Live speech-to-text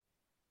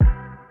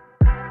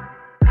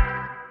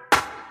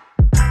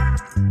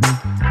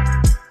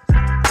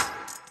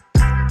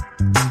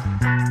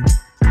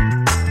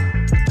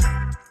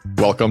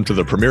Welcome to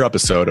the premiere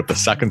episode of the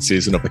second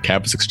season of the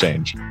Campus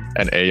Exchange,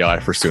 an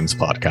AI for Students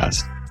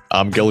podcast.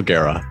 I'm Gil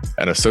Guerra,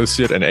 an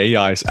associate in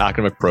AEI's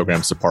Academic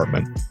Programs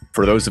Department.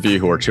 For those of you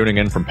who are tuning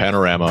in from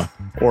Panorama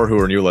or who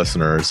are new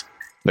listeners,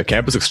 the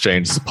Campus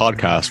Exchange is a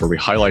podcast where we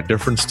highlight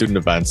different student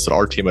events that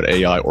our team at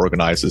AEI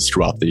organizes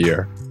throughout the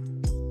year.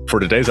 For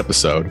today's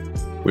episode,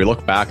 we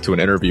look back to an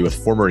interview with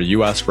former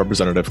U.S.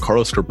 Representative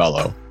Carlos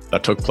Curbelo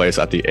that took place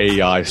at the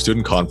AEI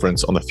Student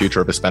Conference on the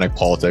Future of Hispanic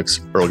Politics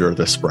earlier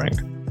this spring.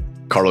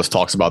 Carlos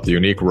talks about the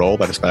unique role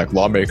that Hispanic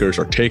lawmakers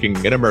are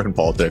taking in American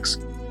politics,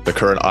 the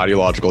current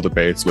ideological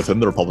debates within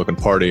the Republican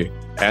Party,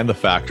 and the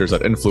factors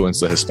that influence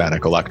the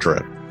Hispanic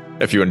electorate.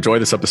 If you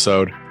enjoyed this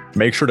episode,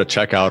 make sure to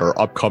check out our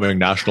upcoming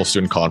National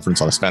Student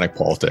Conference on Hispanic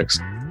Politics,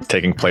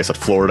 taking place at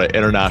Florida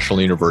International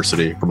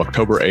University from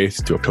October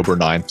 8th to October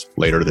 9th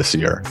later this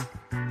year.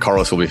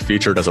 Carlos will be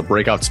featured as a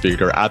breakout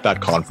speaker at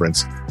that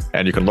conference,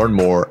 and you can learn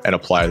more and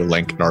apply the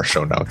link in our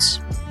show notes.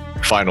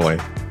 Finally,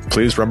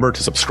 please remember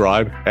to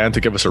subscribe and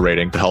to give us a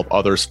rating to help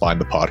others find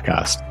the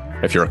podcast.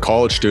 If you're a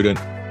college student,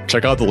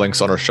 check out the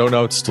links on our show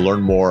notes to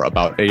learn more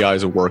about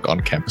AEI's work on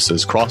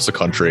campuses across the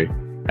country,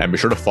 and be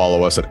sure to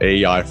follow us at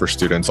AEI for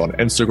Students on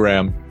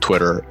Instagram,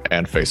 Twitter,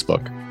 and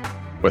Facebook.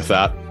 With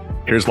that,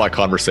 here's my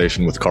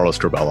conversation with Carlos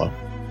Curbelo.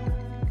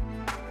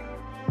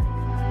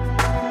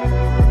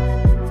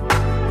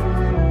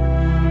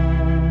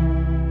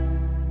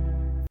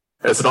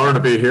 It's an honor to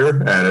be here,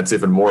 and it's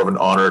even more of an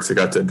honor to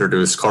get to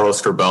introduce Carlos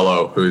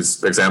Curbelo,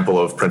 whose example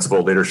of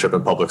principled leadership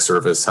and public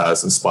service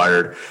has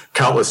inspired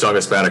countless young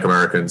Hispanic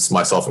Americans,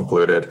 myself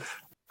included.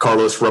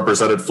 Carlos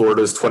represented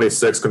Florida's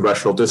 26th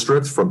congressional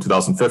district from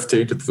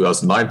 2015 to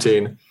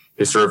 2019.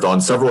 He served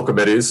on several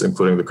committees,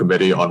 including the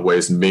Committee on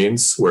Ways and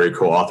Means, where he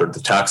co-authored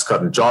the Tax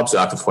Cut and Jobs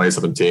Act of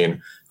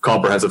 2017,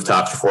 comprehensive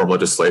tax reform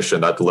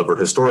legislation that delivered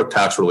historic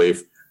tax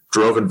relief,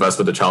 drove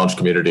investment to challenged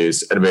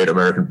communities, and made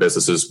American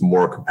businesses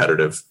more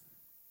competitive.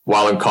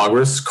 While in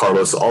Congress,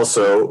 Carlos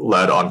also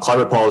led on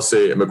climate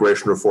policy,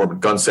 immigration reform, and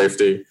gun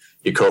safety.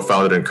 He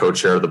co-founded and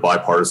co-chaired the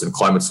Bipartisan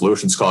Climate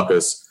Solutions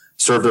Caucus,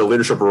 served in a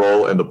leadership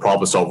role in the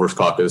Problem Solvers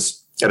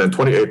Caucus, and in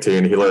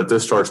 2018, he led a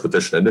discharge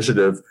petition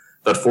initiative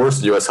that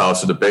forced the U.S.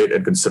 House to debate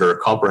and consider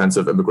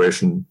comprehensive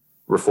immigration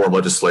reform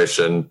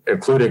legislation,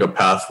 including a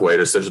pathway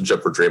to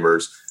citizenship for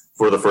Dreamers,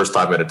 for the first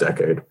time in a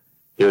decade.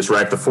 He was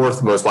ranked the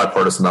fourth most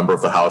bipartisan member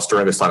of the House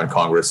during his time in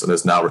Congress and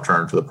has now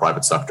returned to the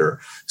private sector.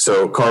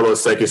 So,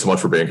 Carlos, thank you so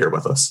much for being here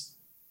with us.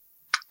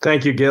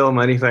 Thank you, Gil.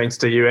 Many thanks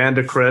to you and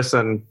to Chris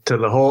and to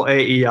the whole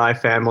AEI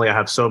family. I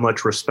have so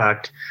much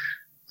respect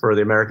for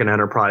the American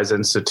Enterprise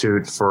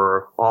Institute,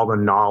 for all the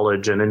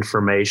knowledge and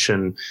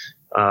information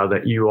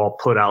that you all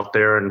put out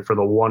there, and for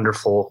the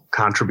wonderful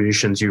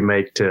contributions you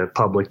make to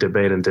public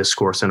debate and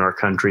discourse in our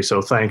country.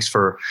 So thanks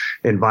for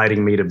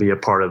inviting me to be a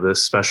part of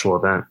this special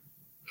event.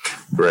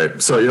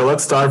 Great. So,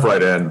 let's dive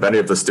right in. Many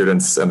of the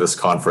students in this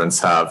conference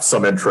have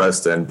some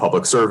interest in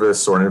public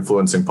service or in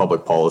influencing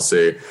public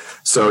policy.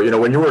 So,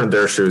 when you were in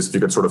their shoes, if you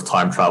could sort of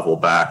time travel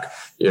back,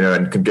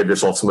 and can give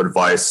yourself some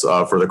advice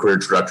for the career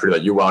trajectory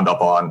that you wound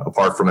up on,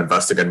 apart from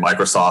investing in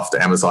Microsoft,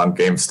 Amazon,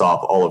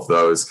 GameStop, all of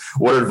those,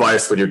 what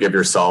advice would you give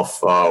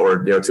yourself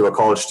or to a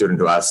college student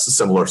who has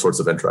similar sorts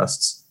of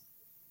interests?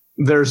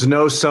 There's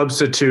no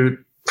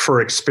substitute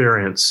for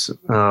experience.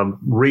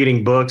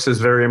 Reading books is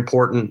very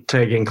important.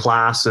 Taking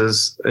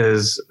classes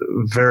is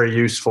very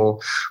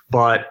useful.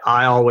 But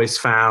I always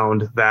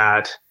found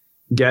that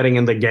getting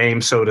in the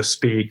game, so to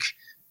speak,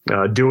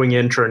 doing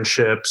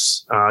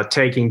internships,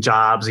 taking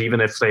jobs, even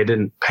if they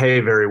didn't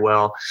pay very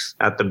well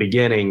at the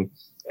beginning,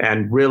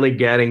 and really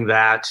getting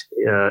that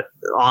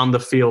on the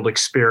field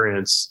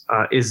experience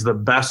is the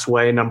best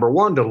way, number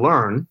one, to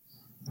learn,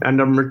 and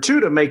number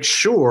two, to make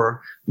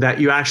sure that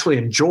you actually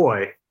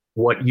enjoy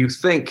what you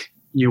think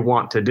you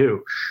want to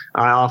do.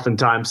 I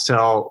oftentimes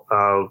tell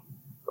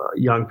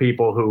young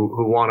people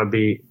who want to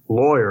be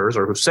lawyers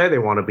or who say they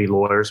want to be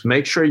lawyers,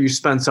 make sure you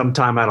spend some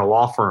time at a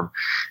law firm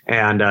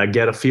and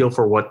get a feel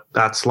for what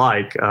that's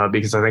like,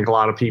 because I think a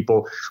lot of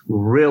people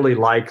really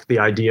like the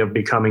idea of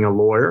becoming a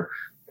lawyer,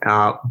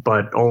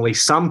 but only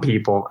some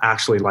people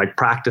actually like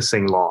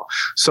practicing law.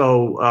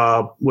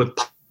 So with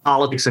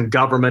politics and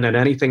government and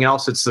anything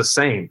else, it's the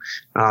same.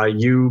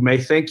 You may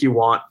think you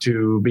want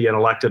to be an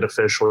elected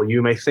official.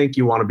 You may think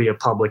you want to be a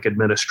public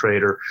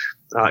administrator.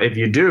 If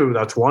you do,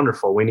 that's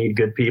wonderful. We need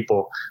good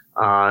people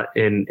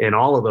in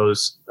all of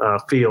those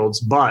fields.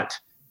 But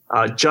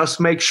just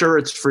make sure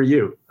it's for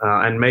you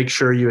and make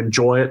sure you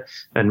enjoy it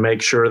and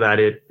make sure that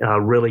it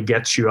really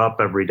gets you up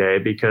every day,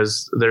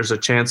 because there's a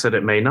chance that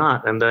it may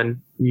not, and then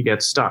you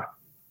get stuck.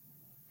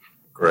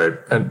 Great.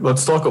 And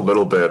let's talk a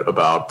little bit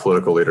about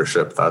political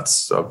leadership.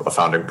 That's a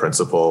founding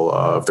principle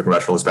of the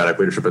Congressional Hispanic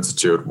Leadership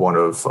Institute, one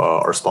of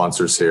our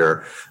sponsors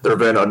here. There have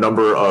been a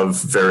number of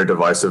very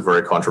divisive,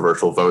 very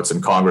controversial votes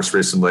in Congress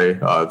recently.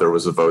 There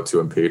was a vote to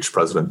impeach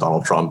President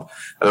Donald Trump.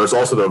 And there was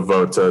also the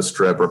vote to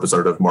strip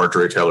Representative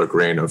Marjorie Taylor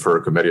Greene of her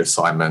committee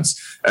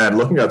assignments. And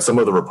looking at some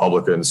of the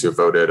Republicans who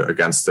voted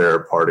against their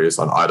parties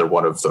on either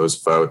one of those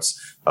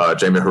votes,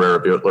 Jamie Herrera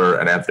Beutler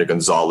and Anthony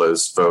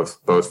Gonzalez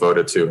both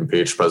voted to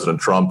impeach President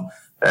Trump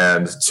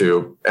and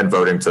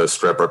voting to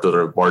strip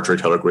Representative Marjorie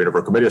Taylor Greene of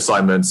her committee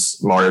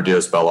assignments. Mario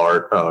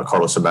Diaz-Balart,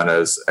 Carlos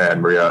Jimenez,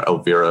 and Maria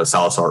Elvira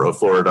Salazar of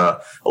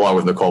Florida, along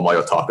with Nicole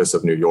Mayotakis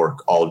of New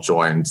York, all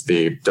joined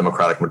the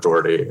Democratic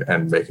majority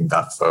in making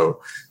that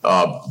vote.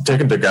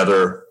 Taken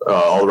together,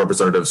 all the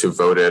representatives who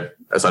voted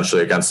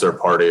essentially against their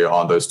party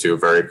on those two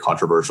very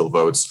controversial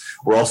votes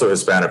were also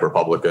Hispanic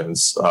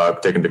Republicans.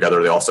 Taken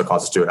together, they also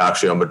constitute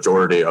actually a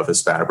majority of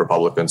Hispanic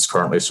Republicans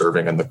currently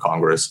serving in the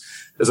Congress.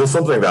 Is this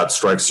something that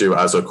strikes you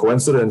as a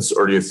coincidence,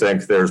 or do you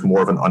think there's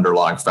more of an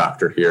underlying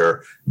factor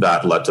here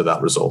that led to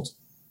that result?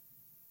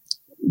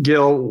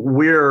 Gil,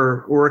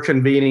 we're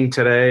convening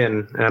today,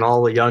 and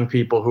all the young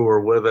people who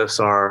are with us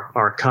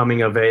are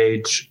coming of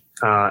age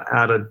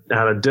at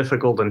a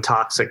difficult and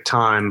toxic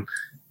time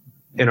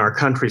in our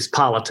country's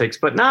politics,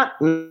 but not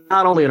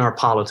only in our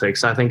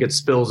politics. I think it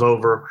spills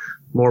over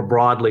more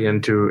broadly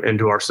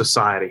into our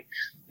society,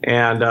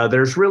 and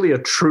there's really a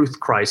truth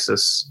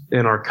crisis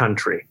in our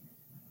country.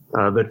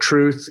 The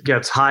truth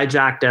gets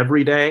hijacked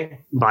every day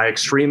by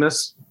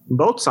extremists,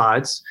 both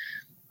sides,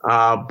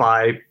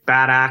 by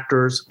bad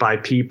actors, by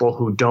people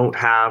who don't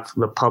have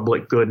the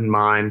public good in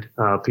mind,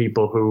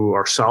 people who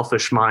are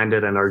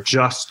selfish-minded and are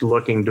just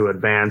looking to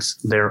advance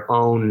their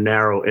own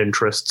narrow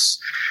interests.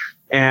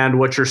 And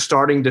what you're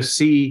starting to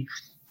see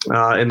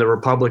in the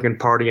Republican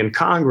Party in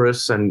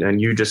Congress, and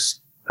you just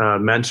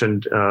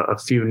mentioned a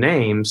few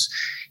names,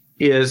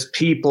 is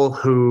people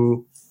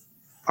who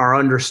are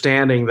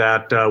understanding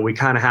that we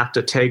kind of have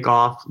to take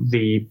off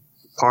the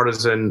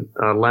partisan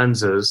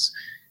lenses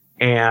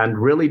and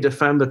really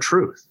defend the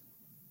truth.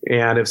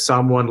 And if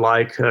someone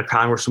like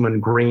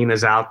Congresswoman Greene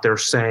is out there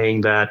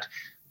saying that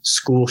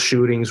school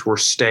shootings were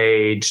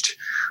staged,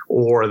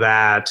 or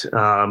that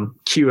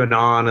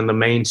QAnon and the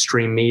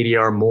mainstream media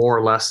are more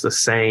or less the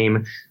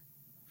same,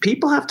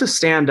 people have to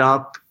stand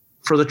up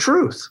for the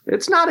truth.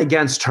 It's not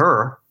against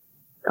her.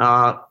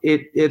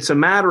 It's a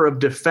matter of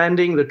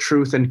defending the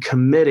truth and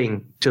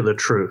committing to the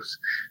truth.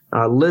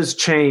 Liz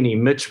Cheney,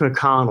 Mitch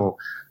McConnell,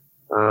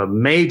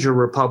 major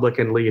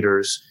Republican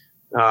leaders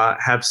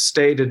have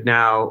stated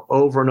now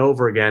over and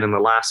over again in the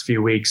last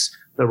few weeks,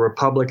 the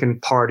Republican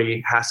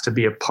Party has to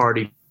be a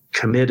party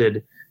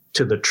committed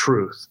to the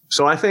truth.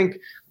 So I think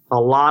a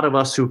lot of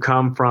us who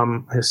come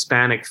from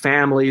Hispanic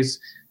families,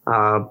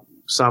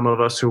 some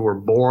of us who were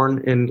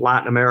born in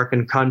Latin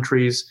American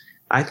countries,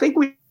 I think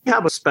we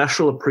have a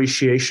special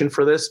appreciation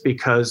for this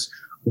because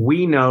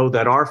we know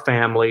that our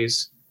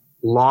families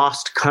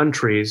lost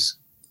countries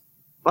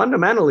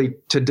fundamentally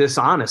to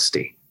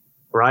dishonesty,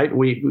 right?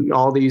 We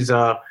all these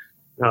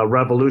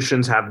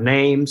revolutions have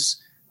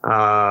names,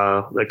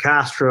 the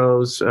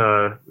Castros,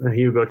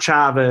 Hugo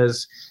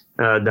Chavez,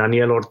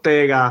 Daniel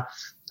Ortega.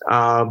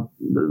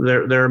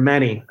 There are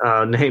many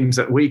names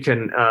that we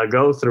can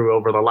go through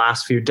over the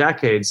last few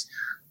decades,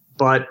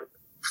 but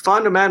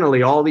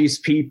fundamentally all these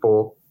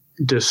people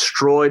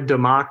destroyed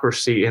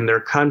democracy in their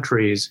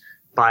countries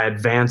by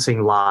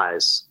advancing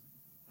lies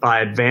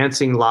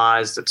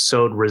that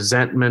sowed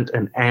resentment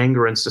and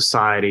anger in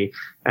society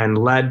and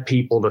led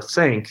people to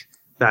think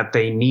that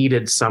they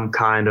needed some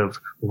kind of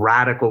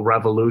radical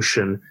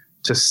revolution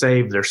to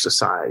save their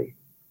society.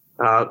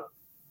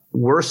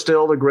 We're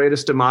still the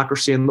greatest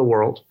democracy in the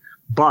world,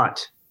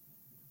 but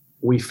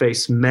we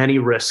face many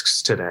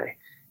risks today.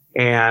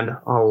 And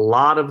a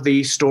lot of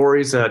these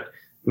stories that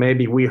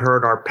maybe we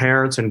heard our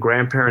parents and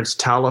grandparents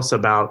tell us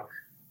about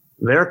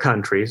their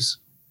countries,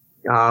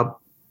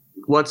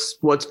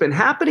 what's been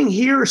happening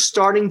here is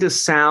starting to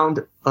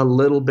sound a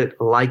little bit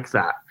like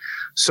that.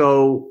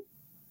 So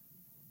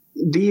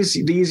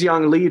these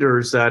young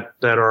leaders that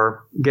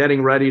are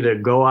getting ready to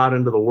go out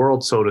into the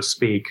world, so to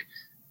speak,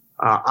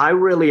 I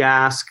really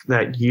ask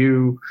that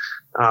you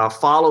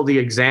follow the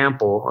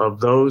example of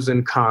those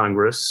in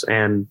Congress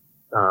and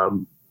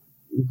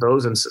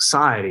those in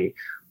society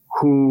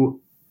who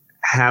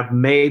have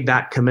made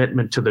that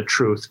commitment to the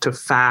truth, to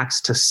facts,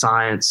 to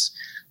science,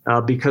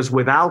 because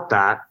without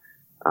that,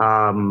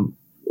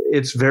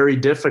 it's very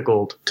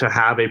difficult to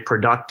have a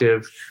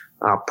productive,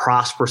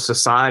 prosperous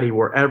society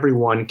where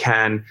everyone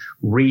can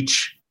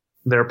reach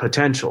their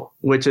potential,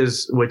 which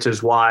is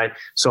why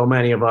so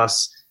many of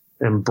us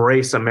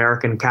embrace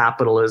American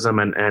capitalism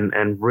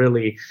and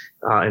really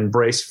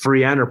embrace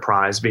free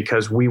enterprise,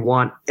 because we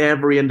want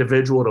every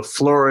individual to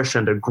flourish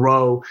and to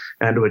grow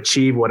and to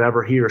achieve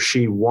whatever he or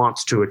she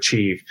wants to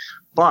achieve.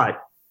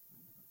 But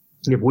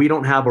if we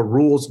don't have a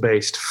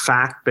rules-based,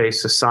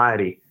 fact-based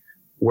society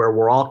where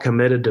we're all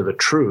committed to the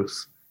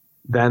truth,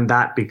 then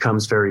that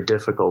becomes very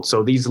difficult.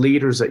 So these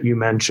leaders that you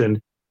mentioned,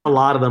 a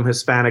lot of them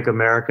Hispanic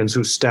Americans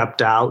who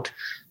stepped out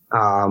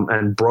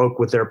and broke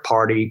with their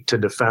party to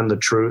defend the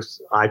truth.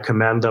 I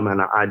commend them,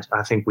 and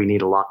I think we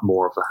need a lot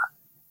more of that.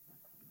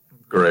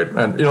 Great.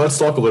 And, let's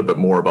talk a little bit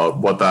more about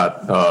what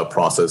that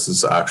process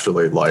is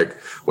actually like.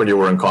 When you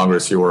were in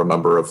Congress, you were a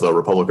member of the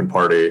Republican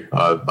Party.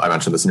 I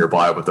mentioned this in your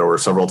bio, but there were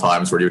several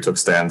times where you took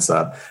stands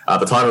that, at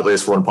the time at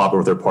least, were unpopular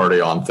with your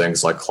party on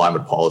things like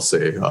climate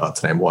policy, to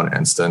name one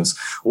instance.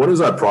 What is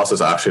that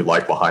process actually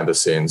like behind the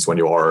scenes when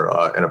you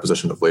are in a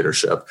position of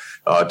leadership?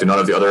 Do none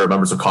of the other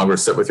members of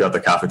Congress sit with you at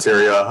the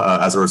cafeteria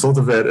as a result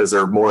of it? Is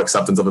there more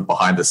acceptance of it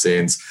behind the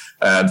scenes?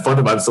 And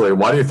fundamentally,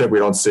 why do you think we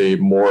don't see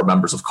more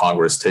members of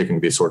Congress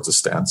taking these sorts of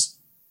stance?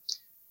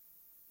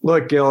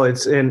 Look, Gil,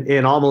 it's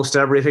in almost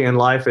everything in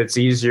life, it's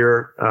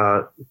easier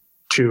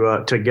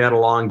to get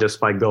along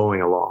just by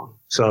going along.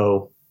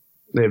 So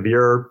if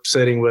you're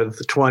sitting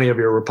with 20 of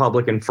your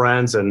Republican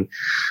friends and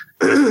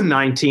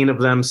 19 of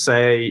them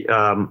say,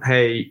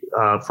 hey,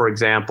 for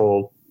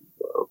example,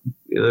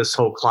 this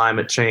whole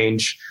climate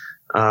change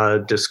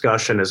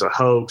discussion is a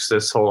hoax,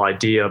 this whole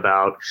idea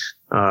about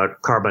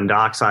carbon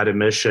dioxide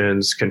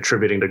emissions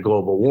contributing to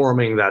global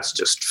warming, that's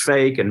just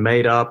fake and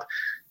made up.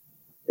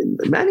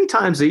 Many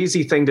times the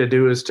easy thing to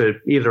do is to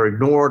either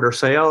ignore it or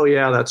say, oh,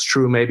 yeah, that's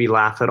true, maybe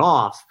laugh it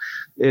off.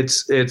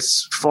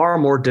 It's far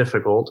more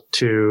difficult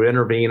to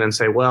intervene and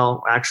say,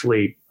 well,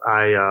 actually,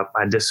 I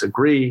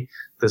disagree.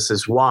 This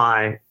is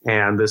why,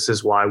 and this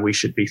is why we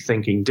should be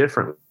thinking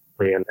differently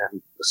and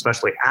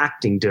especially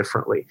acting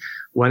differently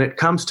when it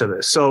comes to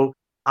this. So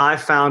I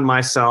found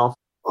myself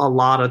a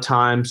lot of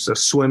times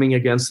swimming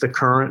against the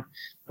current,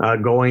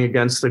 going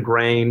against the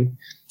grain,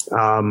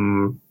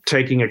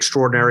 taking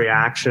extraordinary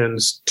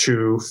actions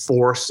to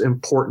force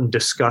important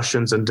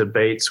discussions and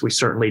debates. We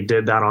certainly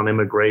did that on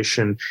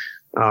immigration.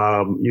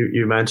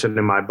 You mentioned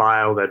in my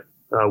bio that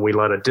we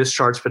led a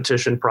discharge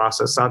petition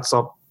process. That's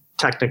all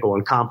technical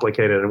and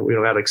complicated, and we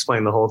don't have to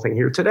explain the whole thing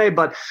here today.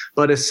 But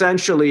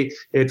essentially,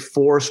 it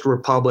forced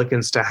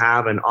Republicans to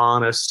have an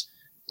honest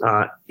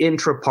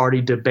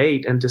intra-party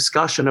debate and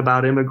discussion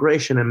about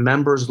immigration, and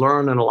members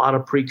learned, and a lot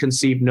of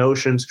preconceived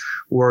notions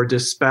were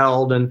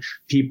dispelled, and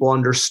people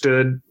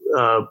understood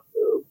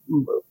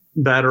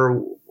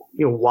better,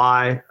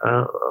 why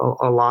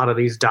a lot of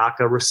these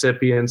DACA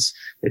recipients,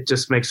 it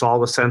just makes all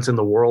the sense in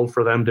the world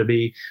for them to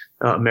be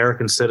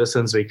American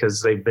citizens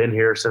because they've been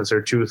here since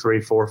they're 2,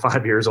 3, 4,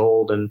 5 years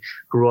old and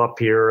grew up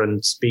here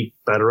and speak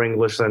better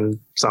English than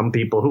some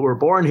people who were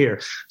born here.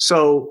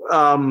 So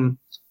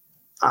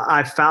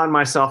I found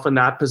myself in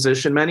that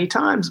position many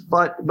times,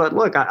 but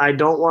look, I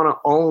don't want to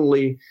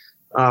only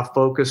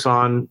focus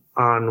on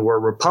where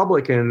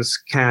Republicans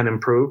can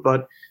improve,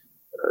 but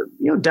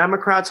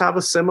Democrats have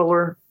a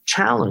similar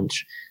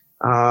challenge.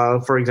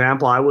 For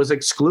example, I was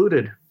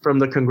excluded from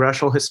the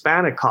Congressional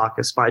Hispanic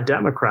Caucus by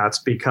Democrats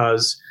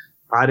because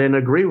I didn't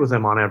agree with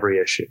them on every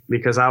issue.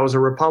 Because I was a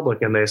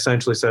Republican, they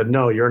essentially said,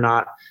 "No, you're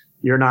not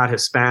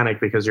Hispanic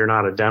because you're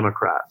not a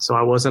Democrat." So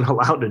I wasn't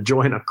allowed to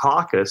join a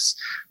caucus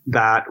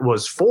that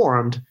was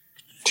formed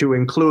to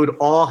include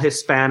all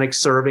Hispanics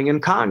serving in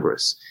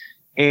Congress.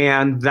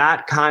 And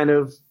that kind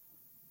of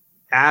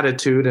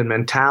attitude and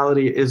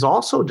mentality is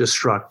also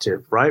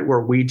destructive, right? Where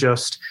we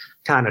just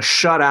kind of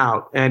shut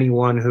out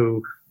anyone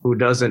who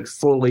doesn't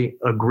fully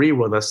agree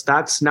with us.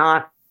 That's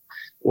not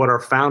what our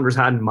founders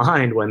had in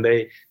mind when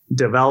they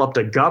developed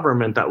a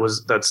government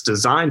that's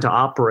designed to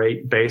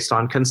operate based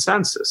on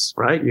consensus,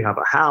 right? You have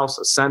a House,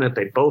 a Senate,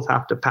 they both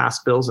have to pass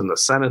bills. In the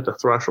Senate, the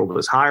threshold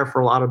is higher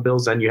for a lot of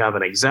bills. Then you have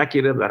an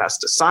executive that has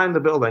to sign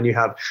the bill. Then you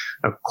have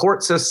a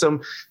court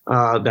system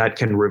that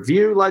can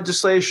review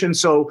legislation.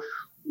 So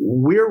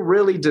we're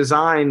really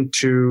designed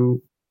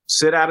to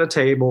sit at a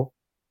table,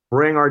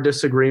 bring our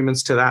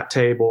disagreements to that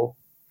table,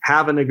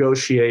 have a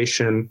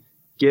negotiation,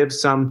 give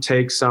some,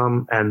 take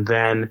some, and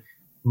then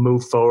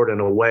move forward in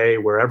a way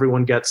where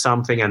everyone gets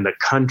something and the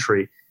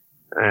country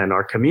and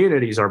our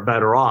communities are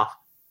better off.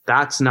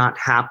 That's not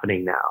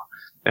happening now.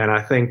 And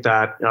I think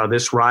that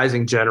this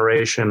rising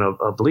generation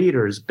of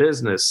leaders,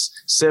 business,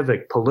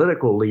 civic,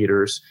 political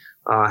leaders,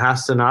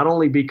 has to not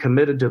only be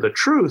committed to the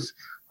truth,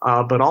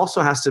 but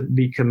also has to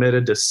be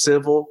committed to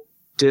civil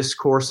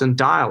discourse and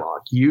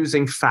dialogue,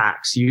 using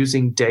facts,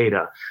 using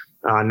data,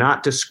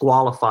 not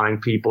disqualifying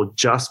people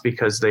just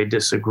because they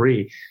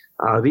disagree.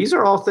 These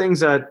are all things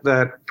that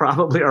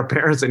probably our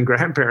parents and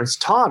grandparents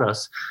taught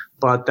us,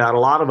 but that a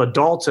lot of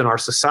adults in our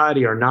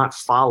society are not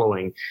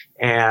following.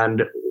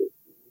 And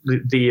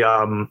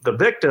the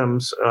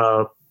victims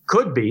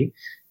could be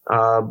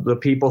the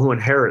people who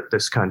inherit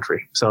this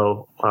country.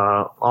 So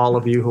all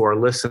of you who are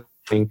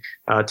listening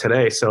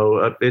today,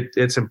 so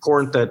it's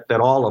important that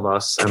all of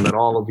us and that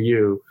all of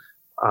you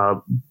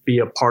be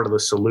a part of the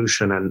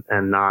solution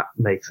and not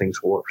make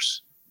things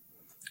worse.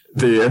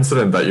 The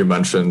incident that you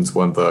mentioned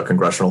when the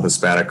Congressional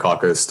Hispanic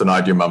Caucus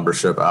denied you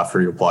membership after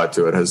you applied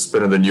to it has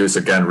been in the news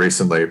again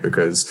recently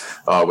because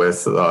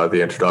with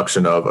the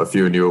introduction of a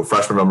few new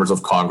freshman members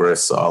of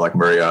Congress, like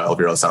Maria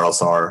Elvira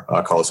Salazar,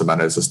 Carlos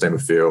Jimenez, just to name a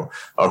few,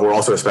 who are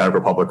also Hispanic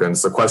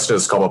Republicans, the question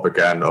has come up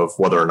again of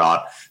whether or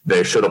not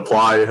they should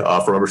apply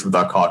for membership of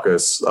that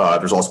caucus.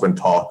 There's also been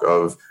talk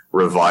of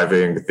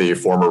reviving the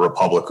former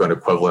Republican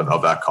equivalent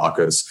of that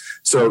caucus.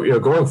 So,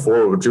 going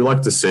forward, would you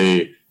like to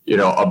see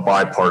a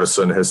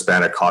bipartisan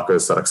Hispanic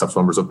caucus that accepts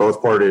members of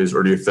both parties?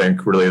 Or do you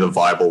think really the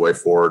viable way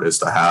forward is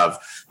to have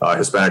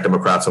Hispanic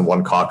Democrats in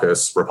one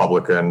caucus,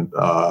 Republican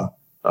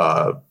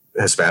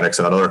Hispanics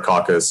in another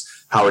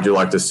caucus? How would you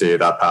like to see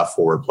that path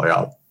forward play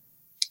out?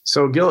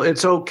 So, Gil,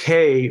 it's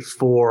okay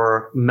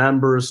for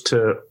members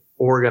to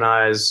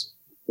organize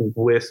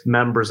with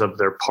members of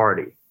their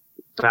party.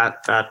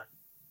 That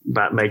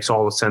makes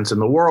all the sense in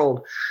the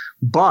world.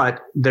 But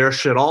there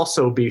should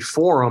also be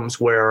forums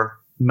where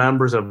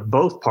members of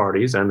both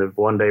parties, and if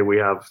one day we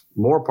have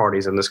more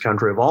parties in this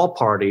country, of all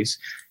parties,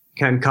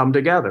 can come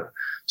together.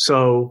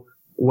 So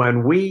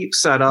when we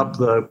set up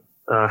the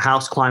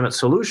House Climate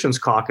Solutions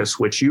Caucus,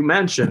 which you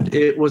mentioned,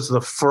 it was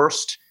the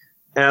first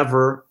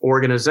ever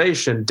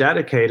organization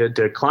dedicated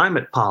to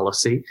climate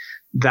policy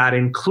that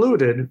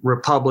included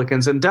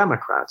Republicans and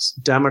Democrats.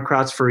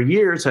 Democrats for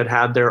years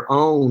had their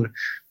own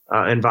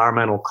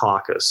environmental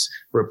caucus.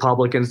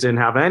 Republicans didn't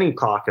have any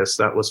caucus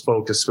that was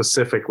focused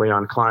specifically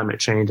on climate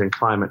change and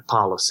climate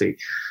policy.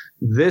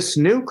 This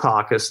new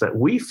caucus that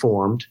we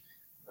formed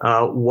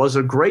was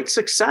a great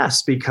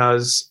success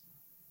because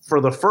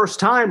for the first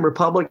time,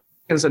 Republicans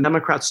and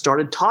Democrats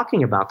started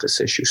talking about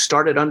this issue,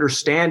 started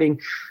understanding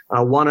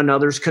one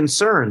another's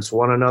concerns,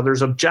 one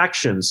another's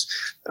objections,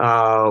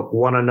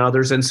 one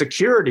another's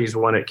insecurities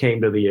when it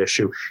came to the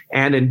issue.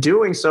 And in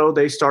doing so,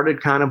 they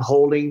started kind of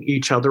holding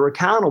each other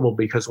accountable,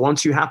 because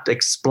once you have to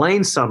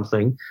explain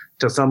something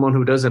to someone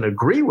who doesn't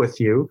agree with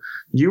you,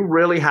 you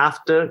really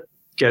have to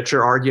get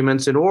your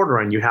arguments in order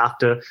and you have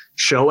to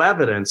show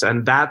evidence.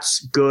 And that's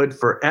good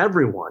for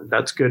everyone.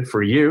 That's good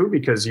for you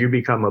because you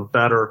become a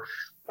better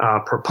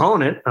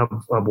proponent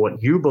of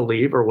what you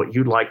believe or what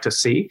you'd like to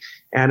see.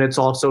 And it's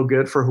also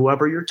good for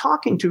whoever you're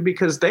talking to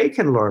because they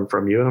can learn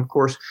from you. And of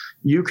course,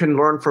 you can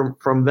learn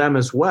from them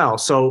as well.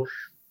 So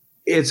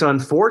it's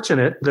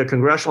unfortunate the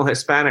Congressional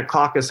Hispanic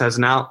Caucus has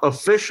now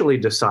officially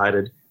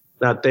decided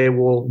that they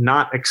will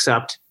not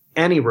accept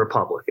any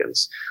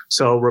Republicans.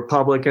 So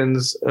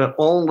Republicans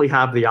only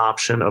have the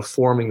option of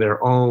forming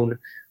their own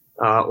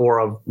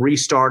or of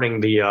restarting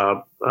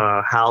the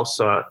House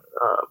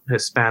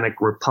Hispanic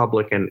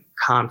Republican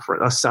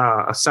Conference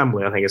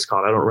Assembly, I think it's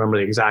called. I don't remember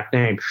the exact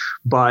name,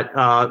 but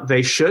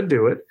they should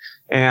do it.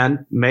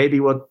 And maybe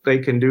what they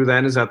can do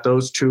then is that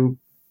those two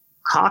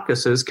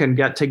caucuses can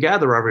get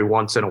together every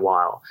once in a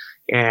while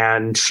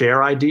and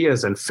share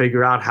ideas and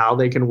figure out how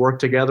they can work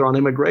together on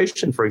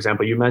immigration. For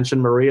example, you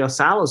mentioned Maria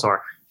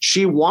Salazar.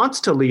 She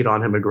wants to lead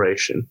on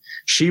immigration.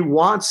 She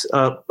wants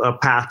a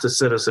path to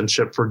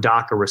citizenship for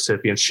DACA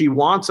recipients. She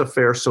wants a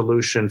fair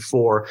solution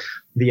for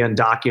the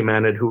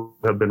undocumented who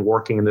have been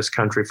working in this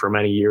country for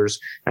many years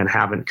and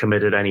haven't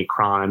committed any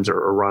crimes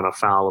or run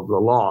afoul of the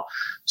law.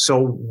 So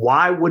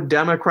why would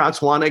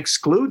Democrats want to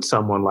exclude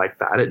someone like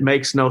that? It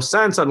makes no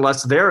sense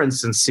unless they're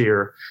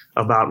insincere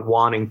about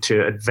wanting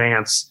to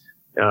advance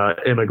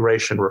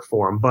immigration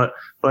reform. But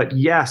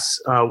yes,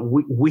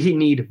 we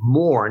need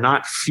more,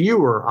 not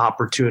fewer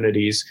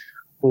opportunities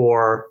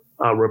for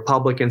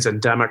Republicans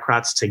and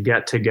Democrats to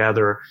get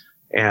together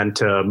and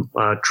to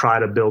try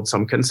to build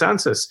some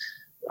consensus.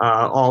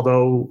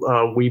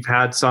 Although we've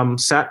had some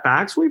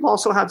setbacks, we've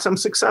also had some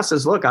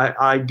successes. Look,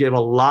 I give a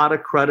lot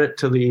of credit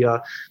to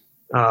the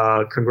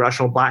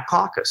Congressional Black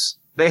Caucus.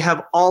 They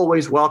have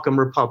always welcomed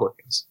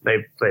Republicans.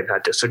 They've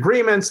had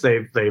disagreements,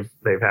 they've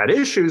had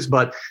issues,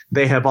 but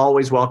they have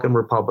always welcomed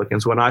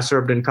Republicans. When I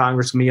served in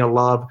Congress, Mia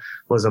Love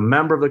was a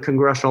member of the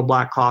Congressional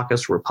Black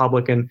Caucus,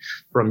 Republican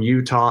from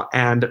Utah,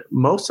 and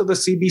most of the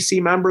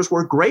CBC members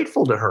were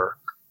grateful to her.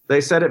 They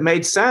said it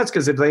made sense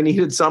because if they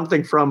needed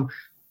something from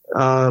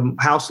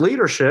House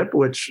leadership,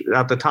 which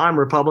at the time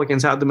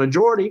Republicans had the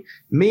majority,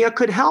 Mia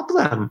could help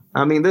them.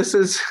 I mean, this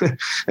is,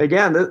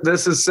 again,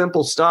 this is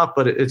simple stuff,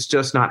 but it's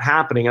just not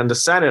happening. And the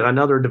Senate,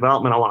 another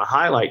development I want to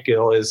highlight,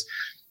 Gil, is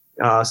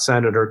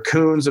Senator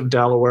Coons of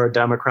Delaware,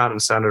 Democrat,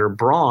 and Senator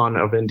Braun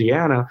of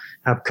Indiana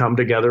have come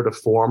together to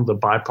form the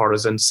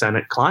bipartisan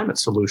Senate Climate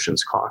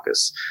Solutions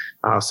Caucus.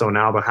 So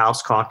now the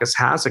House caucus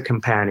has a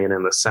companion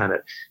in the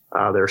Senate.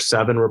 There are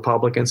 7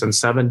 Republicans and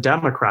 7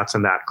 Democrats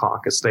in that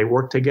caucus. They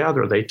work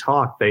together. They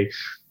talk. They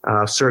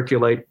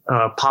circulate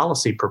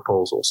policy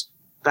proposals.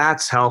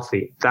 That's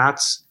healthy.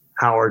 That's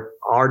how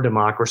our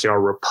democracy,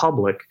 our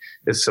republic,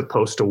 is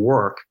supposed to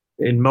work.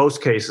 In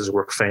most cases,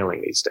 we're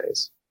failing these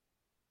days.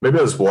 Maybe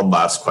there's one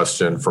last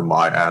question from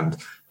my end.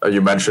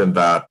 You mentioned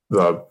that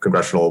the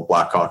Congressional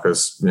Black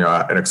Caucus,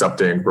 in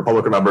accepting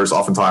Republican members,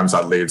 oftentimes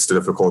that leads to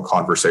difficult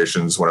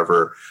conversations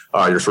whenever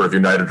you're sort of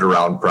united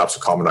around perhaps a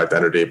common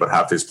identity, but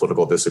have these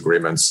political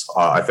disagreements.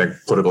 I think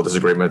political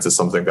disagreements is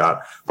something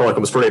that probably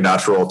comes pretty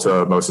natural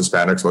to most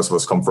Hispanics. Most of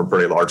us come from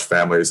pretty large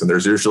families, and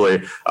there's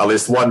usually at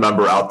least one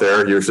member out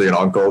there, usually an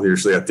uncle,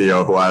 usually a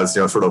Theo, who has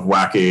sort of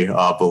wacky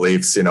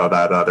beliefs,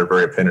 that they're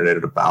very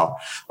opinionated about.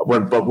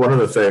 But one of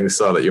the things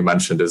that you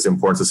mentioned is the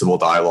importance of civil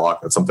dialogue.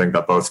 That's something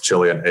that both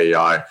Chile and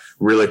AEI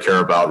really care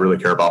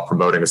about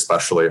promoting,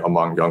 especially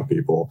among young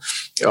people.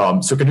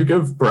 So can you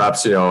give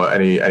perhaps,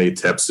 any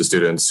tips to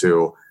students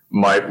who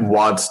might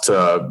want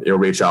to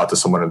reach out to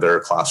someone in their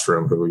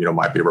classroom who,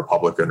 might be a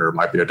Republican or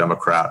might be a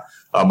Democrat,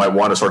 might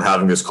want to start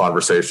having these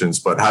conversations,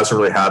 but hasn't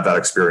really had that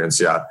experience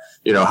yet?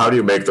 How do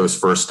you make those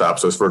first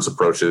steps, those first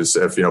approaches,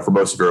 if, for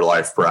most of your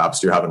life,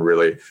 perhaps you haven't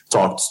really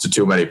talked to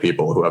too many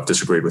people who have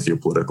disagreed with you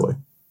politically?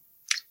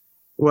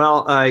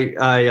 Well,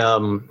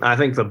 I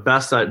think the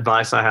best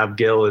advice I have,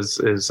 Gil, is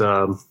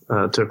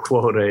to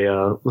quote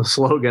a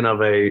slogan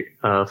of a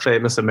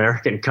famous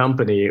American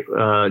company: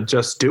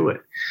 "Just do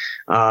it."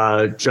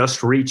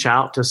 Just reach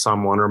out to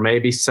someone, or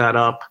maybe set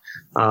up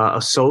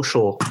a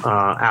social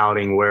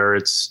outing where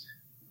it's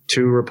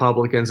two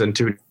Republicans and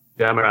two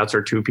Democrats,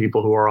 or two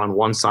people who are on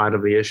one side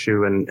of the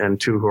issue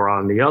and two who are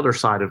on the other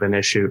side of an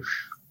issue,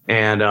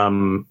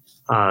 and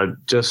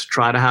just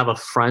try to have a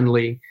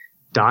friendly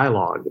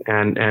dialogue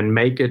and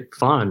make it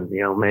fun.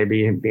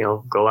 Maybe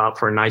go out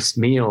for a nice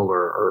meal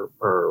or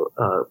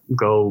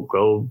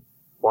go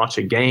watch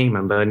a game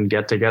and then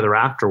get together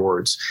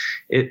afterwards.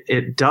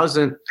 It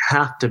doesn't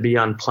have to be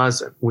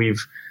unpleasant.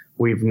 We've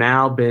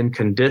now been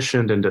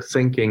conditioned into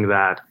thinking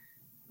that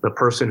the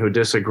person who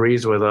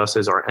disagrees with us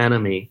is our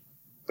enemy,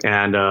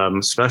 and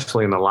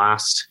especially in the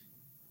last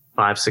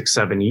 5, 6,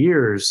 7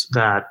 years,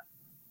 that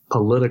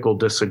political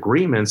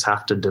disagreements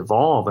have to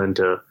devolve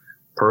into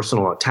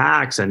personal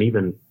attacks, and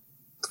even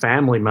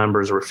family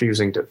members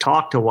refusing to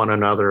talk to one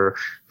another,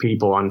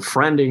 people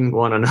unfriending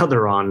one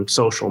another on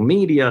social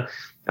media.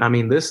 I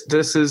mean, this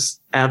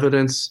is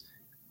evidence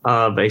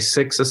of a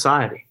sick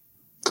society,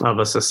 of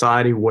a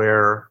society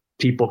where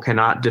people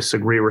cannot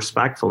disagree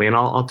respectfully. And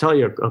I'll tell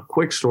you a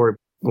quick story.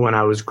 When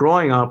I was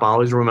growing up, I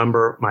always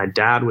remember my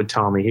dad would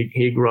tell me,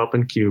 he grew up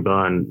in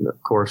Cuba and,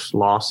 of course,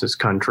 lost his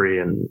country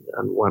and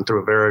went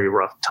through a very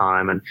rough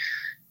time. And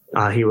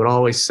he would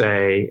always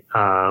say,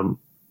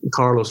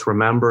 Carlos,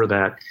 remember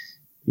that,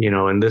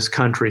 in this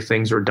country,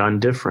 things are done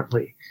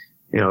differently.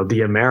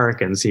 The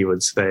Americans, he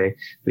would say,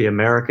 the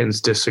Americans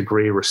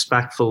disagree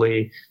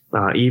respectfully.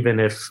 Even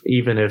if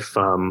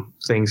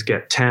things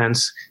get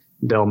tense,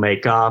 they'll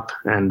make up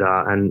and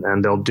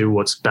they'll do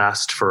what's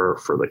best for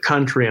the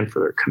country and for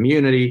their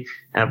community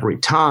every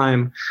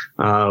time.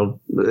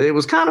 It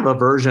was kind of a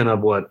version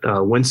of what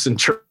Winston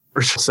Churchill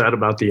said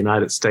about the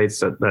United States,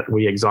 that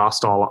we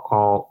exhaust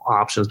all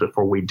options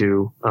before we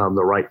do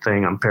the right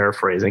thing. I'm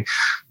paraphrasing,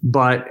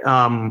 but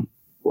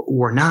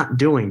we're not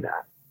doing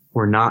that.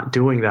 We're not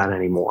doing that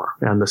anymore.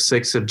 And the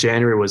 6th of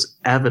January was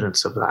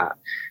evidence of that.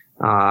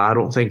 I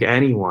don't think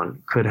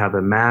anyone could have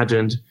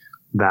imagined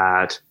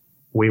that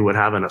we would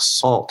have an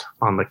assault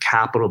on the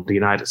capital of the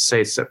United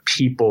States, that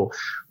people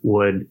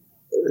would,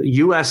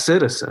 U.S.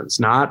 citizens,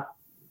 not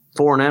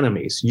foreign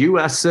enemies,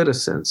 U.S.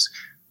 citizens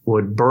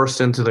would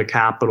burst into the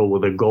Capitol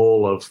with a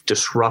goal of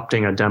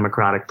disrupting a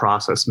democratic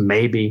process,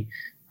 maybe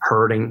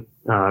hurting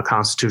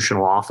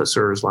constitutional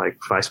officers like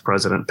Vice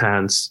President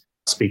Pence,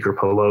 Speaker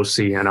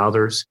Pelosi, and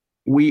others.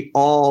 We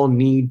all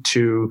need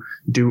to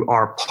do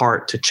our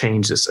part to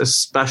change this,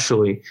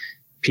 especially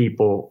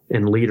people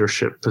in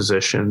leadership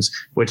positions,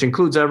 which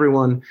includes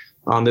everyone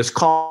on this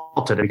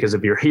call today, because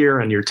if you're here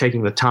and you're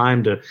taking the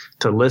time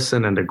to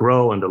listen and to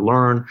grow and to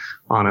learn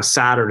on a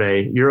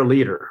Saturday, you're a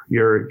leader.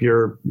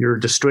 You're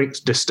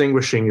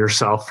distinguishing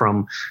yourself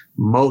from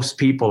most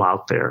people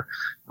out there.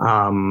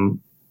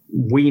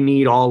 We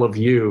need all of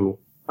you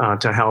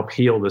to help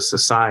heal this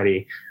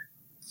society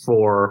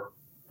for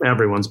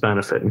everyone's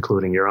benefit,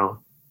 including your own.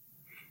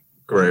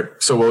 Great.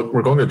 So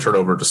we're going to turn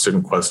over to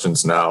student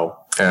questions now.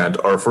 And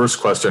our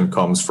first question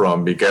comes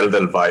from Miguel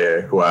del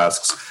Valle, who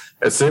asks,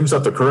 it seems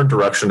that the current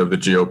direction of the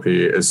GOP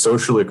is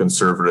socially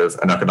conservative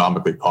and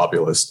economically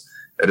populist.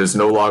 It is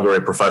no longer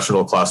a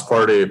professional class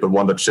party, but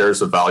one that shares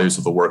the values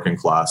of the working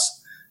class.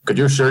 Could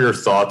you share your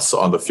thoughts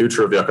on the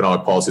future of the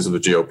economic policies of the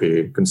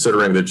GOP,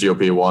 considering the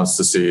GOP wants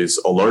to seize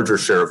a larger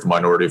share of the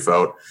minority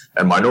vote,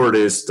 and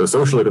minorities, though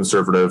socially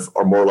conservative,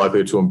 are more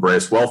likely to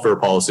embrace welfare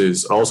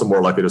policies and also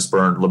more likely to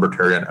spurn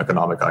libertarian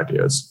economic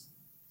ideas?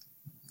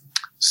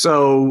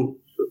 So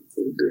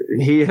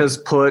he has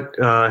put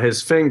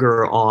his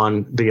finger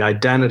on the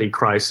identity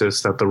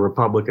crisis that the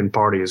Republican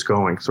Party is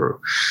going through.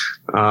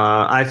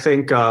 I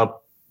think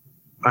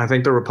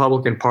the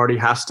Republican Party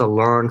has to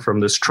learn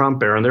from this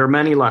Trump era, and there are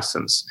many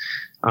lessons,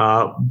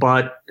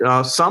 but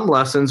some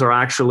lessons are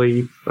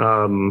actually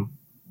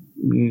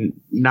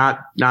not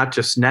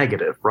just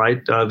negative,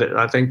 right?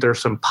 I think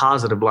there's some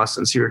positive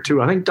lessons here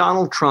too. I think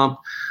Donald Trump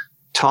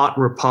taught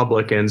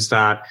Republicans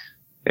that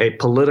a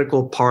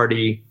political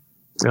party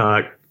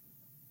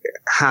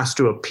has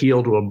to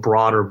appeal to a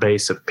broader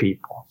base of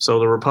people. So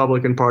the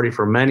Republican Party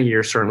for many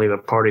years, certainly the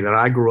party that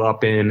I grew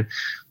up in,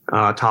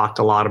 talked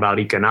a lot about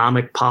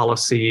economic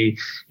policy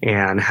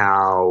and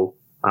how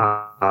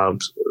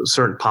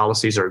certain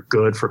policies are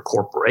good for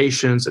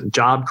corporations and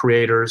job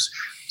creators.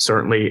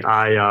 Certainly,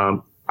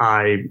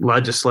 I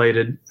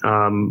legislated,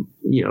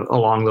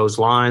 along those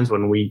lines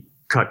when we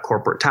cut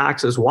corporate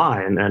taxes.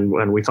 Why? And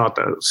when we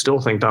still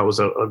think that was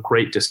a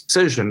great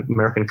decision.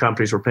 American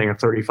companies were paying a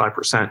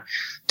 35%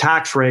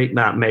 tax rate.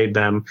 That made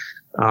them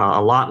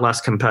a lot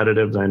less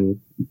competitive than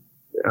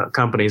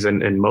companies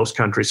in most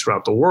countries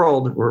throughout the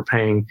world were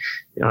paying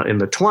in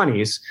the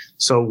 20s.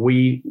 So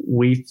we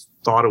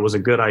thought it was a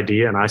good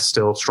idea, and I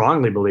still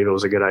strongly believe it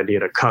was a good idea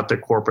to cut the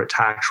corporate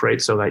tax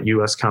rate so that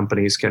U.S.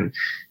 companies can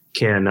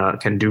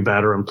do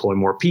better, employ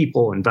more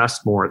people,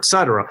 invest more, et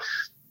cetera.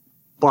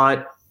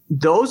 But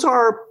those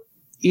are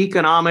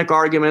economic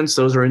arguments.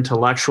 Those are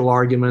intellectual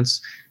arguments.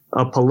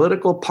 A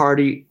political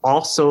party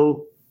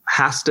also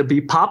has to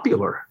be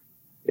popular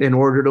in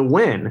order to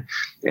win.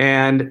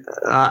 And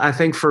I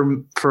think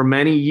for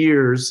many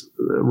years,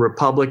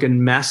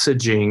 Republican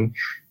messaging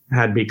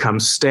had become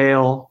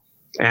stale,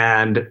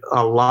 and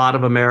a lot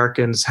of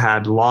Americans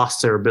had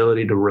lost their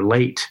ability to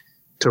relate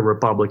to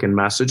Republican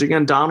messaging.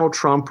 And Donald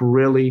Trump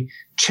really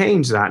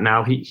changed that.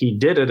 Now, he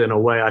did it in a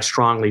way I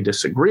strongly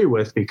disagree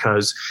with,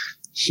 because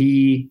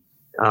he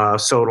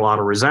sowed a lot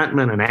of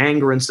resentment and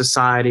anger in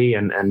society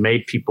and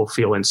made people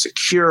feel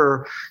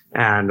insecure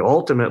and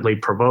ultimately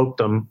provoked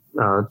them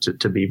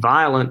to be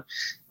violent.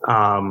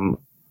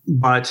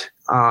 But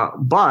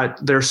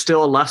there's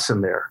still a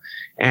lesson there.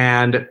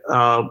 And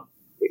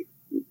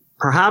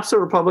perhaps the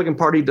Republican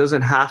Party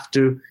doesn't have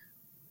to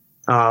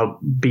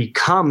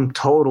become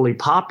totally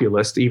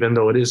populist, even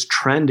though it is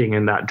trending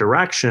in that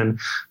direction.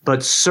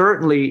 But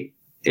certainly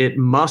it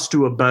must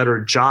do a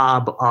better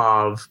job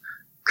of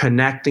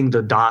connecting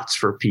the dots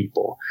for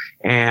people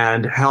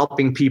and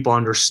helping people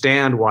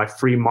understand why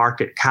free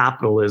market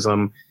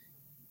capitalism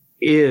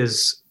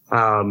is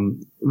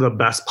the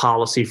best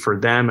policy for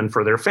them and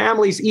for their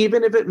families,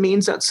 even if it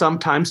means that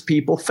sometimes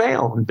people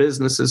fail and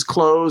businesses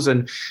close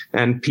and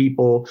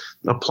people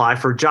apply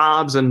for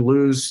jobs and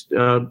lose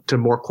to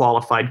more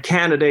qualified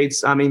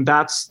candidates. I mean,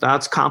 that's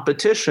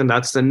competition.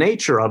 That's the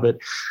nature of it.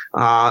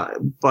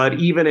 But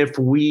even if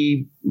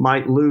we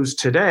might lose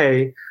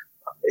today,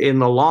 in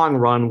the long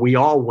run, we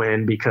all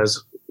win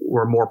because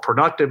we're more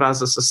productive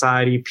as a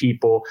society.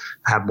 People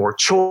have more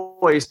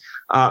choice.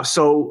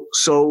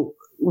 So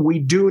we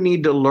do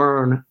need to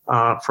learn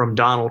from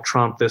Donald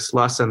Trump this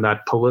lesson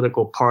that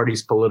political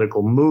parties,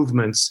 political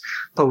movements,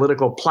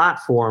 political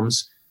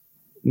platforms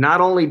not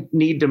only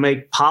need to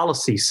make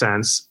policy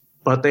sense,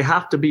 but they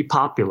have to be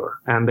popular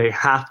and they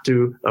have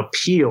to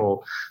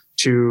appeal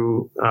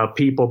to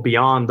people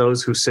beyond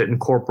those who sit in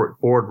corporate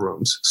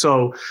boardrooms.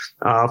 So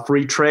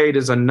free trade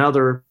is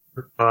another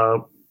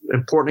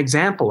important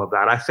example of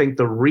that. I think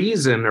the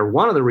reason, or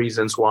one of the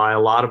reasons why a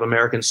lot of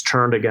Americans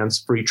turned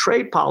against free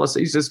trade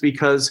policies is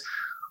because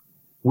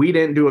we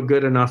didn't do a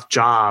good enough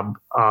job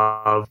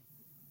of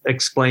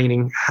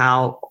explaining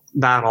how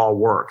that all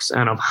works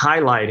and of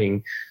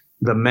highlighting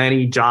the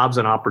many jobs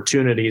and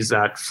opportunities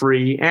that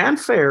free and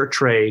fair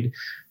trade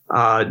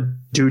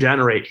do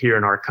generate here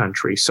in our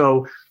country.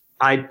 So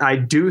I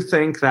do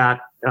think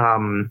that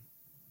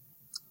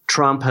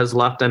Trump has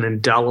left an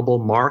indelible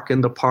mark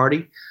in the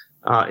party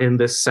in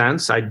this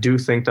sense. I do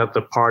think that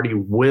the party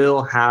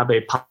will have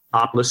a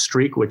populist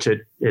streak, which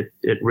it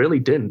really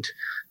didn't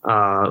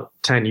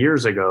 10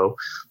 years ago.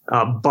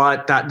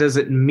 But that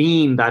doesn't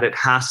mean that it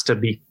has to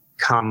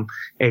become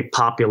a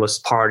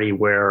populist party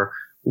where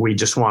we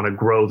just want to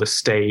grow the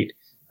state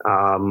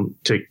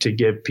to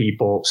give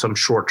people some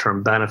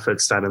short-term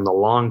benefits that in the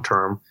long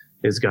term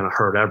is going to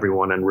hurt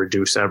everyone and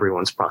reduce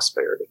everyone's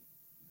prosperity.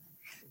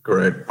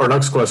 Great. Our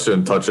next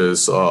question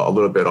touches a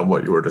little bit on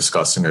what you were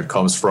discussing. It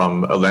comes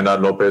from Elena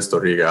Lopez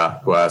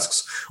Torriga, who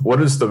asks,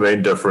 what is the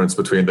main difference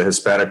between the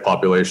Hispanic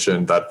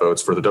population that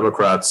votes for the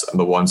Democrats and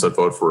the ones that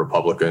vote for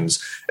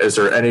Republicans? Is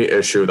there any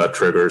issue that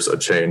triggers a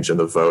change in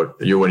the vote?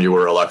 You, when you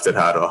were elected,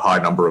 had a high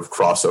number of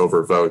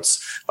crossover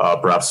votes,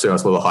 perhaps one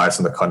of the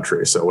highest in the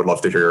country. So would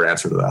love to hear your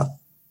answer to that.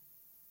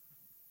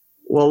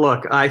 Well,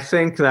 look, I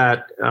think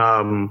that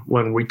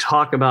when we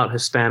talk about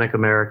Hispanic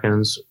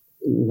Americans,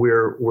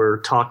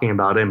 we're talking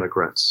about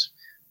immigrants,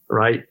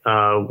 right?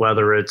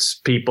 Whether it's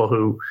people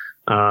who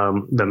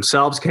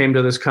themselves came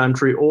to this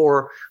country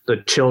or the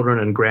children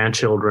and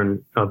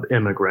grandchildren of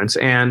immigrants.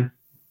 And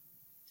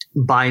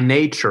by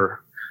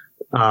nature,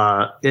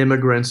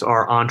 immigrants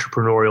are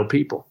entrepreneurial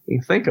people.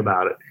 You think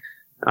about it,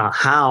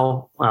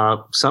 how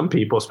some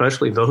people,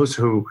 especially those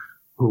who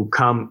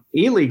come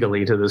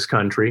illegally to this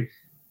country,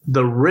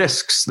 the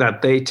risks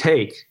that they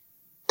take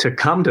to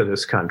come to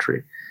this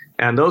country.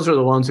 And those are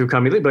the ones who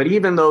come illegally. But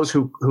even those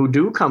who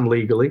do come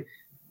legally,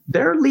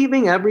 they're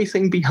leaving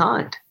everything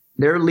behind.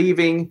 They're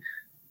leaving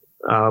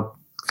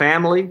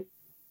family,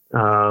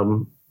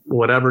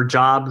 whatever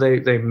job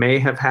they may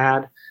have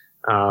had,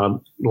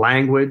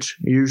 language,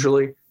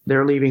 usually.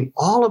 They're leaving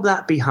all of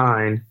that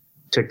behind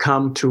to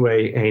come to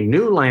a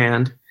new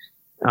land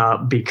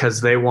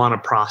because they want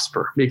to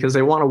prosper, because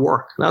they want to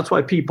work. That's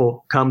why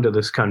people come to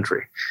this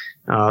country.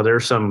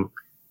 There's some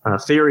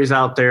theories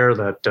out there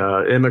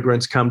that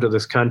immigrants come to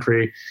this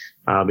country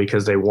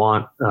because they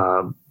want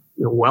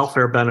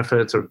welfare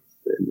benefits.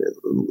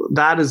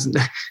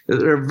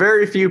 There are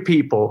very few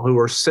people who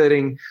are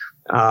sitting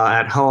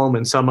at home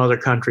in some other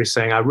country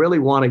saying, I really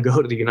want to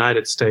go to the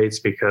United States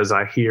because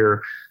I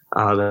hear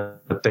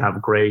that they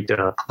have great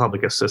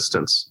public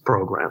assistance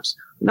programs.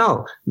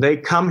 No, they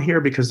come here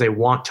because they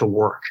want to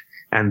work,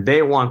 and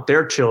they want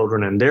their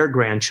children and their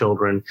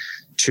grandchildren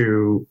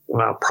to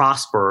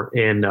prosper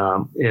in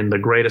the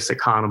greatest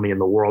economy in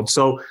the world.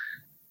 So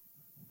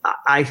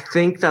I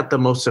think that the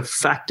most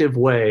effective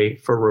way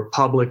for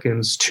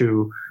Republicans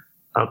to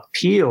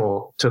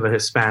appeal to the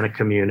Hispanic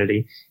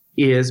community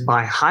is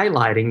by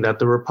highlighting that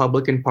the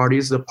Republican Party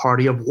is the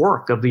party of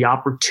work, of the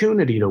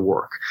opportunity to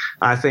work.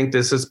 I think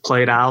this has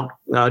played out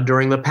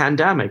during the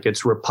pandemic.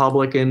 It's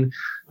Republican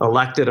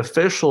elected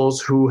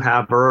officials who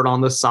have erred on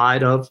the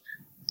side of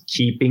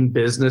keeping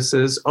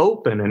businesses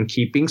open and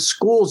keeping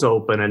schools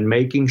open and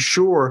making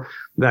sure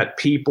that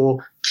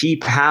people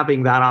keep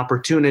having that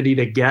opportunity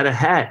to get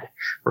ahead,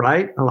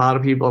 right? A lot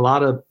of people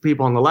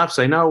on the left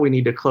say, no, we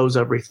need to close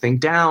everything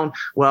down.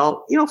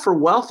 Well, for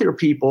wealthier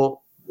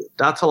people,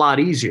 that's a lot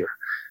easier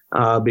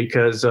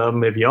because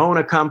if you own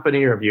a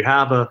company or if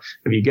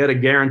you get a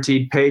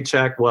guaranteed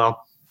paycheck,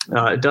 well,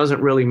 it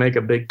doesn't really make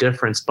a big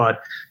difference.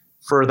 But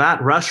for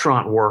that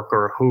restaurant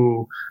worker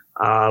who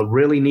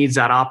really needs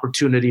that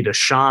opportunity to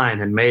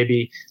shine and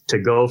maybe to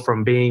go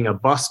from being a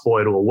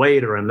busboy to a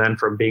waiter, and then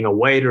from being a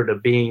waiter to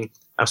being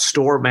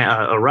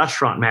a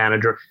restaurant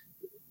manager,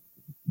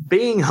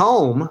 being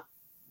home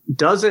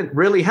doesn't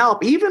really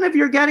help, even if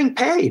you're getting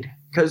paid,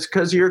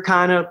 because you're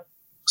kind of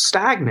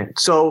stagnant.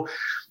 So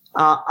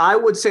I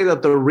would say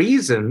that the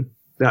reason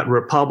that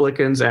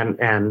Republicans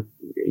and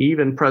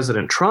even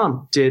President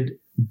Trump did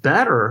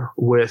better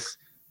with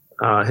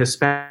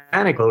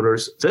Hispanic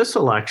voters this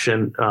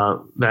election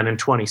than in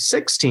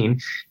 2016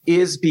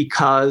 is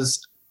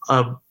because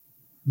of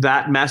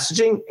that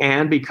messaging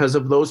and because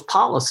of those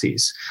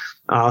policies.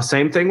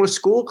 Same thing with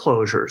school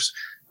closures.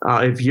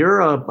 If you're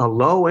a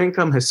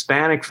low-income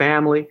Hispanic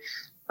family,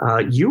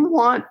 you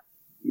want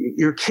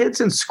your kids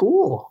in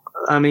school.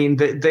 I mean,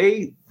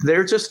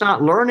 they're just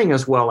not learning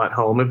as well at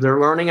home, if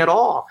they're learning at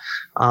all.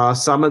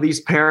 Some of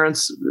these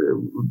parents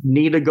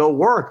need to go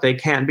work. They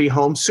can't be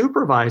home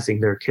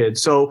supervising their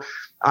kids. So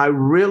I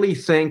really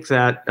think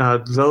that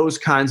those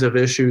kinds of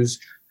issues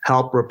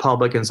help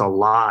Republicans a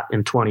lot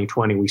in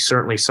 2020. We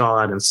certainly saw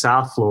that in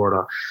South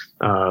Florida,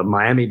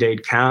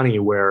 Miami-Dade County,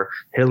 where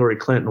Hillary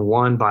Clinton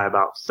won by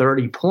about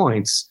 30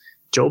 points.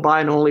 Joe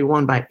Biden only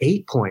won by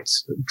 8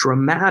 points.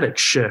 Dramatic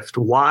shift.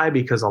 Why?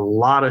 Because a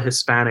lot of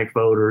Hispanic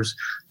voters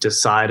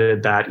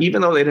decided that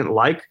even though they didn't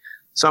like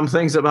some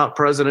things about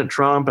President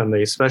Trump, and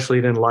they especially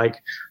didn't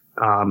like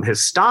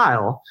his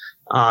style,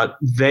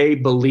 they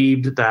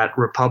believed that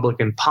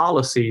Republican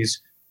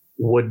policies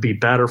would be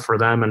better for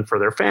them and for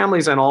their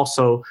families. And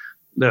also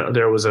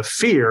there was a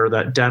fear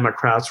that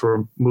Democrats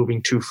were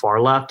moving too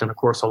far left. And of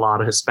course, a lot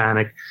of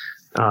Hispanic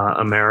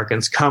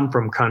Americans come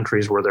from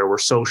countries where there were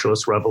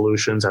socialist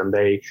revolutions, and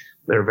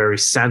they're very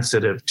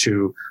sensitive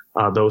to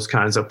those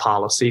kinds of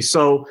policies.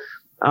 So,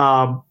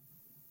 I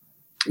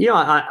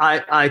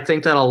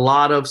think that a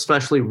lot of,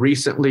 especially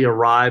recently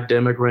arrived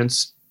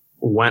immigrants,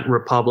 went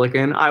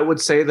Republican. I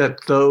would say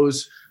that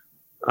those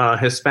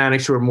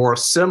Hispanics who are more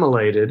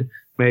assimilated,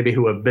 maybe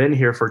who have been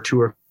here for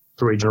 2 or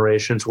 3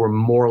 generations, were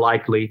more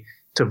likely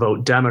to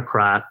vote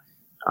Democrat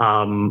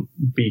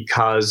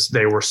because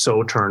they were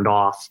so turned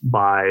off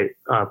by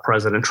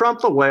President Trump,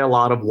 the way a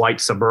lot of white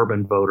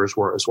suburban voters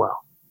were as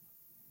well.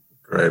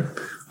 Great.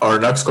 Our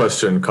next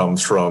question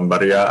comes from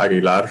Maria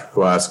Aguilar,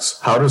 who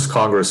asks, how does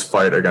Congress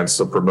fight against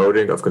the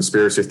promoting of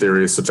conspiracy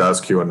theories such as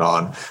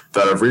QAnon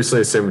that have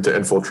recently seemed to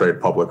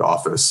infiltrate public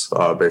office?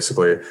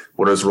 Basically,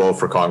 what is the role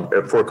for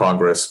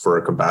Congress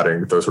for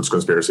combating those sorts of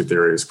conspiracy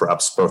theories,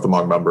 perhaps both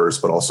among members,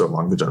 but also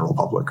among the general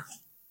public?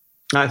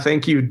 I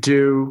think you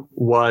do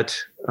what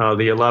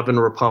the 11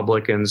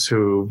 Republicans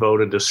who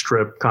voted to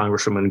strip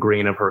Congresswoman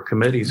Green of her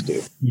committees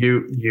do.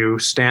 You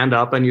stand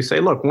up and you say,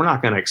 look, we're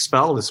not going to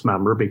expel this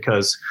member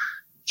because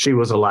she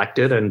was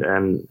elected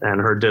and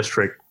her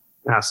district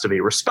has to be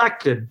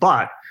respected,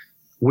 but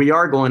we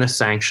are going to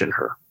sanction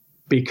her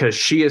because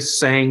she is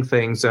saying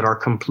things that are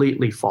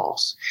completely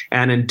false.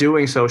 And in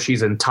doing so,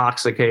 she's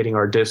intoxicating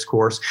our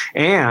discourse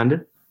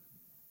and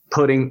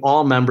putting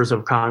all members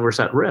of Congress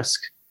at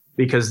risk,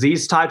 because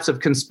these types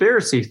of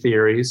conspiracy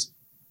theories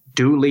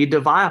do lead to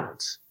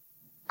violence.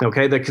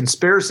 Okay, the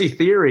conspiracy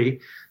theory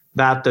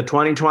that the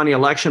 2020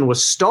 election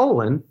was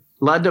stolen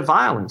led to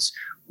violence,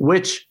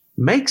 which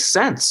makes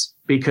sense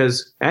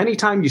because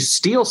anytime you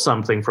steal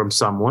something from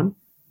someone,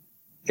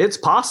 it's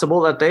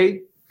possible that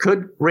they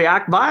could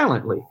react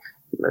violently.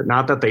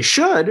 Not that they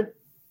should,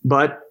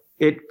 but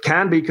it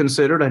can be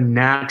considered a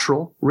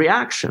natural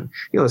reaction.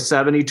 The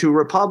 72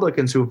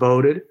 Republicans who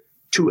voted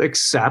to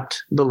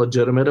accept the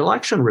legitimate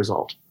election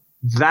result.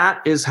 That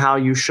is how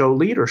you show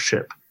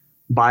leadership,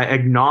 by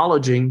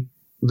acknowledging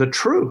the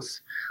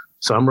truth.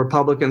 Some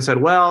Republicans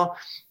said, well,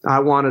 I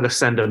wanted to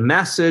send a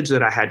message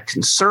that I had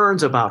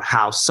concerns about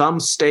how some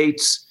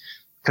states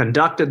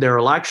conducted their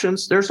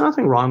elections. There's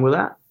nothing wrong with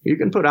that. You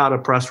can put out a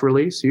press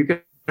release. You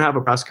can have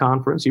a press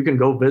conference. You can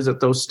go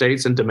visit those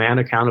states and demand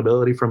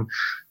accountability from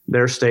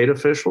their state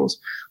officials.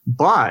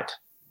 But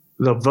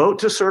the vote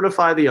to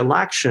certify the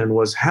election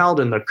was held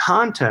in the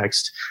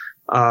context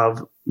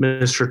of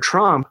Mr.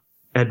 Trump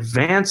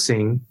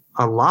advancing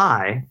a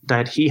lie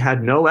that he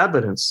had no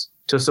evidence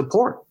to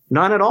support,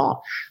 none at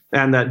all.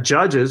 And that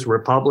judges,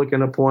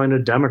 Republican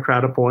appointed,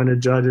 Democrat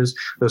appointed judges,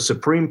 the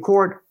Supreme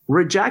Court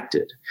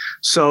rejected.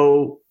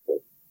 So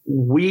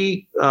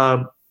we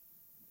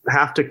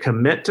have to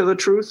commit to the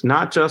truth,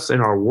 not just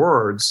in our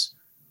words,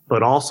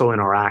 but also in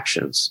our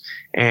actions.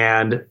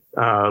 And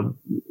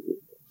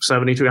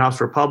 72 House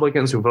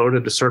Republicans who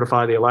voted to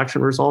certify the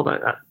election result,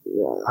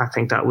 I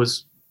think that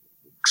was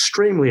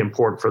extremely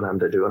important for them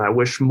to do. And I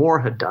wish more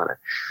had done it.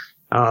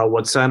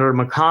 What Senator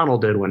McConnell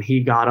did when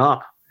he got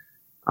up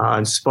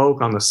and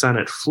spoke on the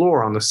Senate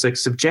floor on the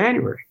 6th of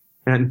January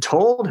and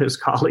told his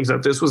colleagues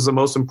that this was the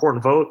most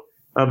important vote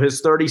of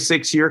his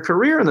 36-year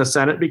career in the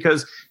Senate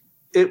because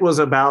it was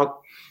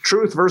about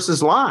truth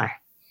versus lie.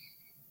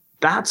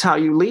 That's how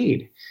you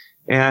lead.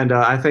 And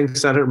I think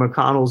Senator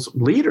McConnell's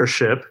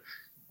leadership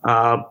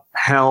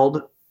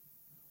held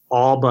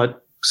all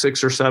but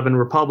 6 or 7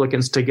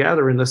 Republicans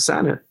together in the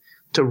Senate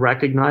to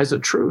recognize the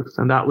truth.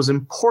 And that was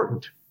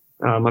important.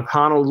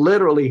 McConnell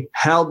literally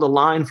held the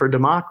line for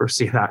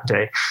democracy that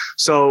day.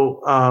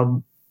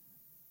 So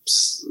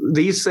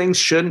these things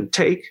shouldn't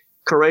take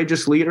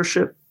courageous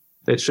leadership.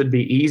 It should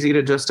be easy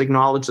to just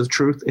acknowledge the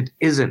truth. It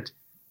isn't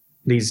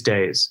these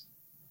days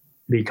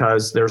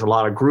because there's a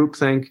lot of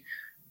groupthink.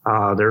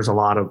 There's a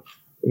lot of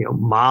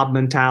mob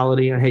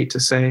mentality, I hate to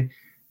say.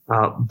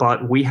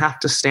 But we have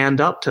to stand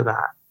up to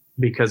that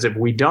because if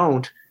we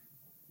don't,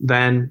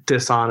 then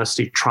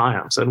dishonesty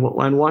triumphs. And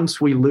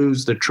once we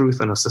lose the truth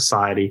in a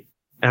society,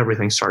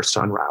 everything starts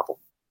to unravel.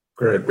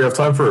 Great. We have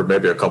time for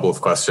maybe a couple of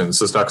questions.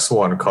 This next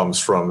one comes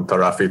from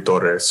Tarafi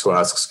Torres, who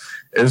asks,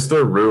 is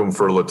there room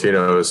for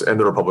Latinos in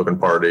the Republican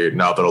Party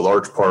now that a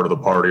large part of the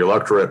party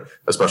electorate,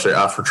 especially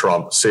after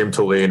Trump, seem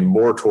to lean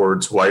more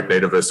towards white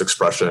nativist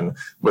expression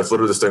with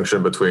little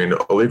distinction between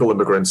illegal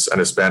immigrants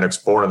and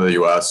Hispanics born in the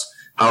U.S.?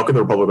 How can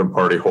the Republican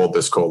Party hold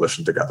this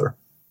coalition together?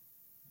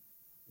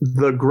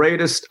 The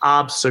greatest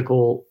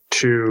obstacle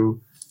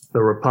to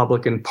the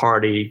Republican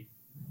Party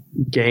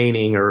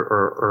gaining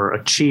or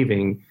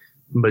achieving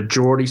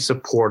majority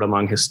support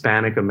among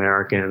Hispanic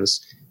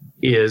Americans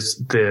is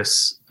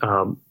this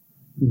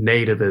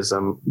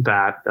nativism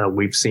that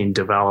we've seen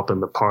develop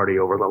in the party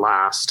over the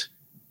last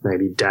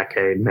maybe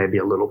decade, maybe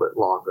a little bit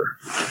longer.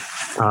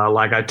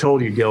 Like I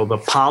told you, Gil, the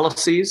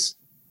policies,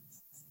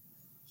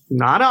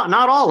 not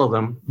all of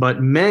them,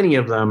 but many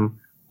of them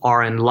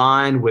are in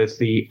line with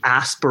the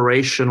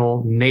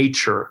aspirational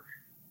nature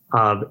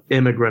of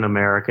immigrant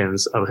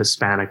Americans, of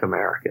Hispanic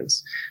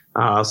Americans.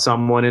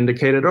 Someone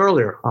indicated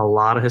earlier, a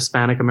lot of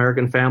Hispanic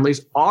American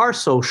families are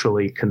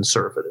socially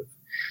conservative.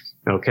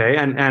 Okay,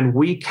 and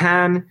we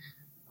can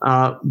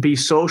be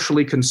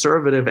socially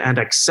conservative and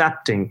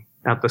accepting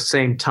at the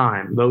same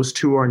time. Those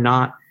two are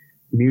not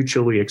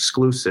mutually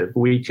exclusive.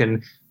 We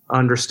can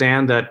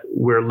understand that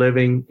we're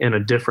living in a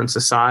different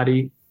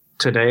society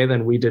today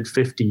than we did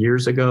 50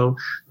 years ago,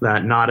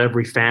 that not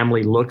every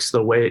family looks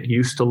the way it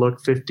used to look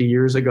 50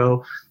 years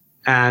ago.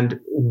 And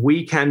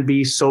we can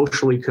be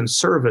socially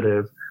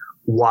conservative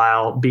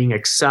while being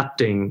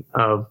accepting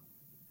of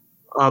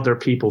other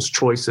people's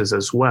choices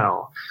as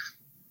well.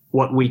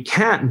 What we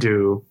can't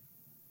do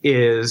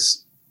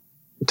is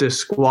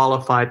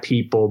disqualify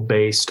people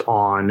based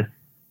on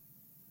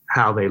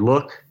how they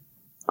look,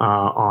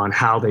 on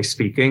how they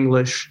speak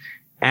English.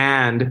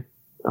 And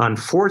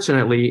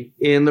unfortunately,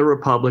 in the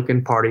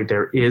Republican Party,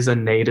 there is a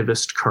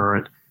nativist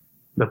current.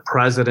 The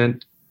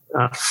president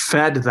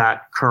fed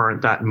that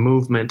current, that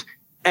movement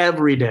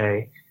every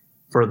day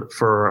for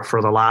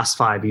the last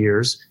 5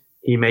 years.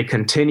 He may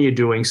continue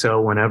doing so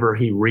whenever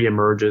he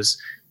reemerges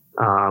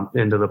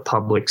into the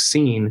public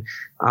scene.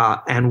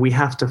 And we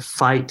have to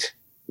fight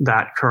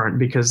that current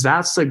because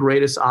that's the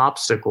greatest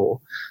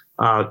obstacle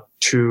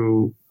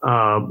to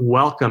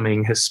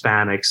welcoming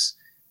Hispanics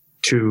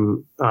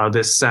to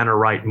this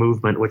center-right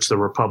movement, which the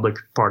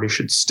Republican Party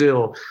should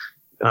still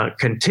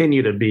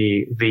continue to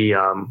be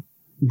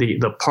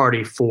the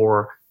party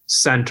for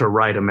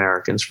center-right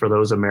Americans, for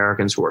those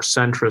Americans who are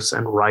centrist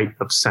and right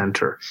of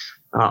center.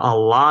 A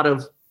lot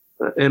of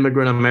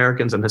immigrant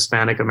Americans and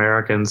Hispanic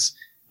Americans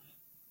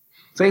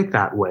think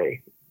that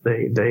way.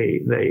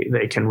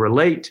 They can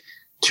relate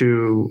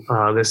to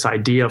this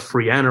idea of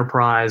free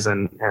enterprise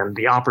and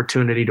the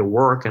opportunity to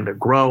work and to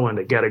grow and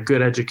to get a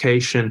good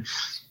education.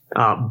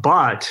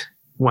 But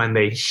when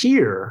they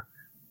hear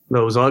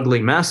those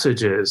ugly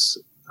messages,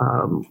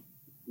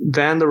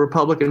 then the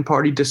Republican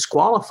Party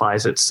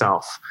disqualifies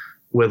itself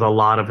with a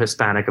lot of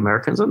Hispanic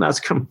Americans, and that's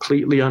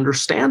completely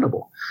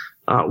understandable.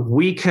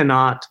 We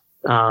cannot,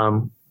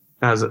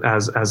 as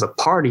a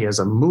party, as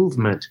a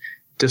movement,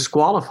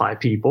 disqualify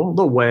people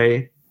the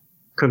way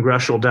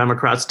congressional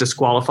Democrats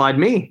disqualified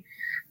me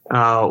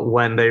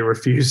when they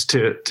refused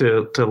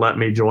to let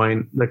me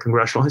join the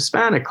Congressional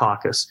Hispanic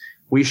Caucus.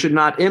 We should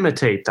not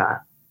imitate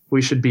that.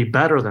 We should be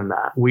better than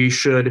that. We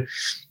should,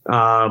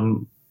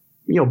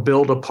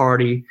 build a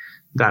party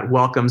that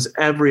welcomes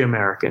every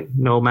American,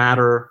 no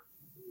matter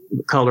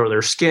the color of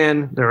their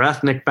skin, their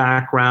ethnic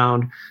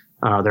background,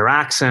 their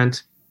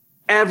accent.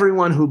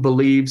 Everyone who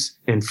believes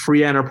in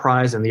free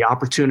enterprise and the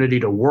opportunity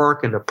to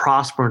work and to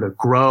prosper and to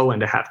grow and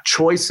to have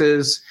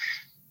choices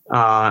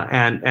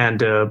and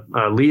to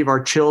leave our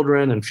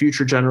children and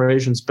future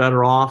generations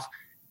better off.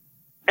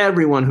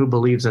 Everyone who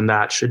believes in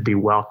that should be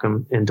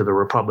welcomed into the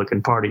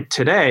Republican Party.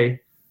 Today,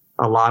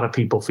 a lot of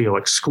people feel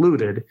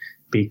excluded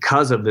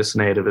because of this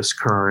nativist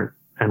current,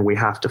 and we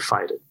have to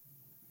fight it.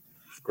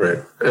 Great.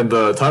 In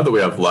the time that we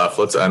have left,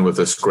 let's end with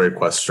this great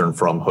question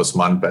from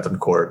Hosman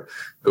Betancourt,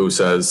 who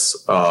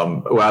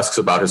asks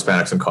about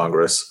Hispanics in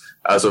Congress.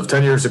 As of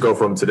 10 years ago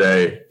from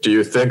today, do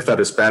you think that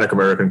Hispanic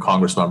American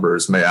Congress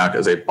members may act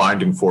as a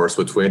binding force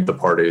between the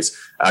parties,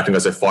 acting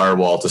as a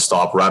firewall to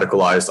stop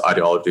radicalized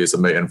ideologies that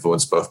may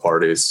influence both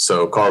parties?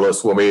 So,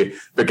 Carlos, when we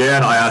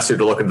began, I asked you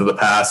to look into the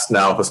past.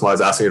 Now, Hosman is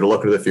asking you to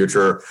look into the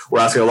future. We're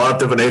asking a lot of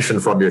divination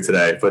from you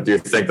today, but do you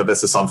think that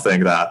this is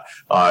something that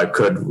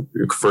could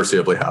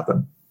foreseeably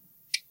happen?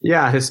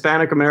 Yeah,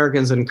 Hispanic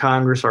Americans in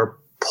Congress are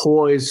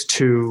poised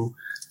to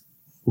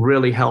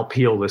really help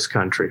heal this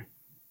country.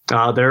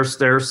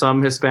 There's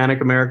some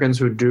Hispanic Americans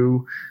who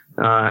do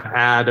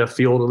add a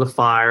fuel to the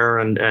fire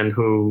and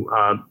who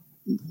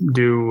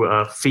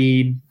do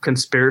feed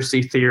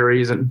conspiracy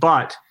theories.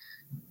 But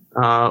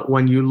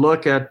when you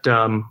look at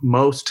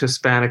most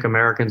Hispanic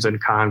Americans in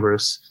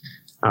Congress,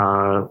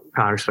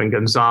 Congressman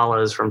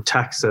Gonzalez from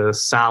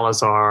Texas,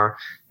 Salazar,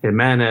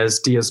 Jimenez,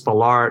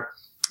 Diaz-Balart,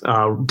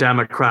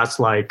 Democrats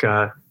like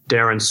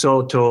Darren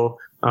Soto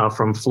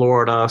from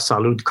Florida,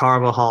 Salud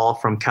Carvajal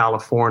from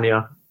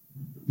California.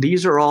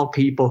 These are all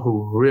people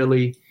who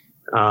really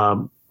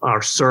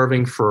are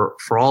serving for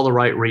all the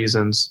right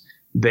reasons.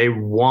 They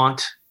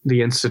want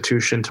the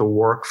institution to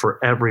work for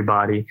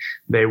everybody.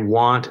 They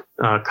want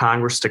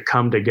Congress to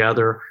come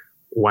together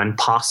when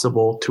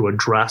possible to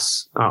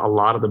address a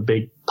lot of the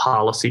big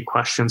policy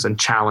questions and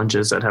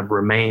challenges that have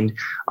remained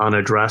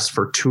unaddressed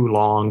for too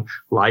long,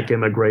 like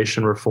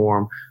immigration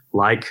reform,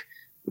 like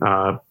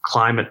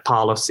climate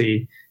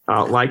policy,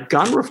 like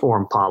gun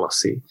reform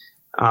policy.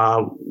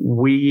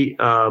 We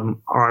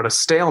are at a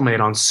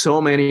stalemate on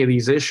so many of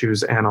these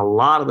issues, and a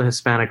lot of the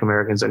Hispanic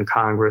Americans in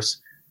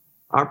Congress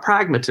are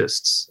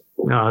pragmatists.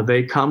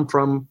 They come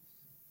from,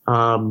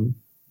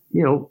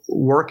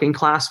 working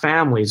class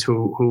families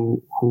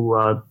who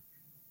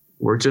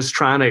were just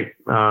trying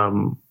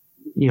to,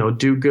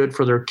 do good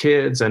for their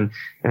kids and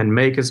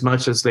make as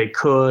much as they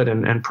could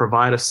and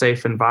provide a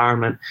safe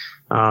environment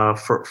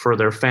for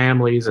their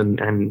families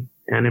and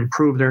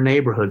improve their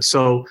neighborhood.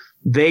 So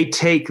they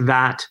take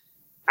that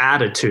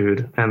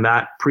attitude and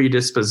that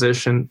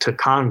predisposition to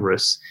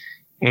Congress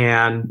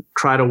and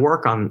try to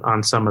work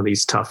on some of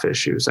these tough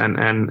issues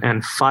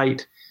and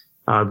fight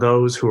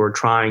those who are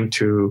trying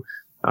to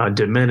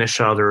diminish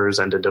others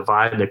and to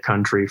divide the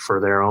country for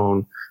their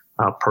own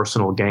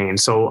personal gain.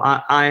 So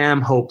I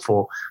am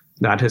hopeful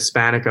that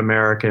Hispanic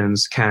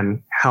Americans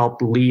can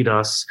help lead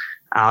us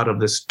out of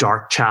this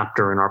dark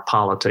chapter in our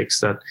politics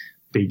that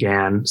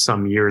began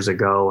some years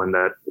ago and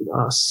that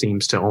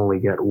seems to only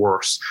get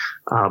worse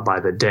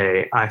by the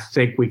day. I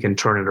think we can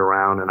turn it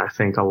around, and I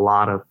think a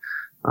lot of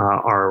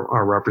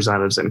our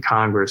representatives in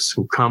Congress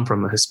who come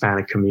from the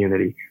Hispanic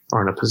community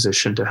are in a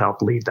position to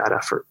help lead that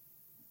effort.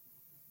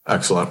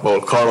 Excellent.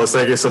 Well, Carlos,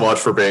 thank you so much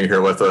for being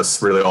here with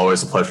us. Really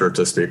always a pleasure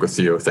to speak with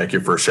you. Thank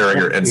you for sharing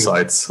your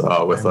insights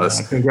with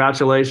us.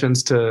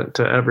 Congratulations to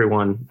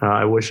everyone.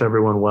 I wish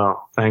everyone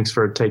well. Thanks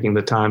for taking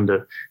the time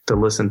to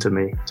listen to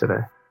me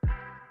today.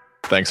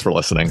 Thanks for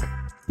listening.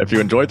 If you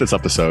enjoyed this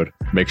episode,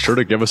 make sure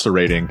to give us a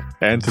rating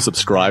and to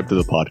subscribe to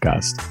the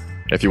podcast.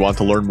 If you want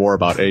to learn more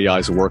about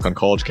AEI's work on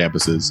college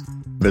campuses,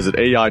 visit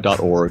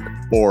AEI.org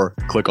or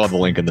click on the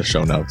link in the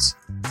show notes.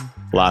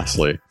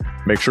 Lastly,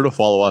 make sure to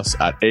follow us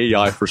at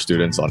AEI for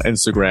Students on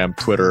Instagram,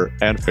 Twitter,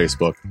 and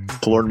Facebook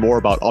to learn more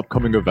about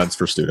upcoming events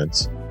for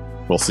students.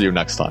 We'll see you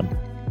next time.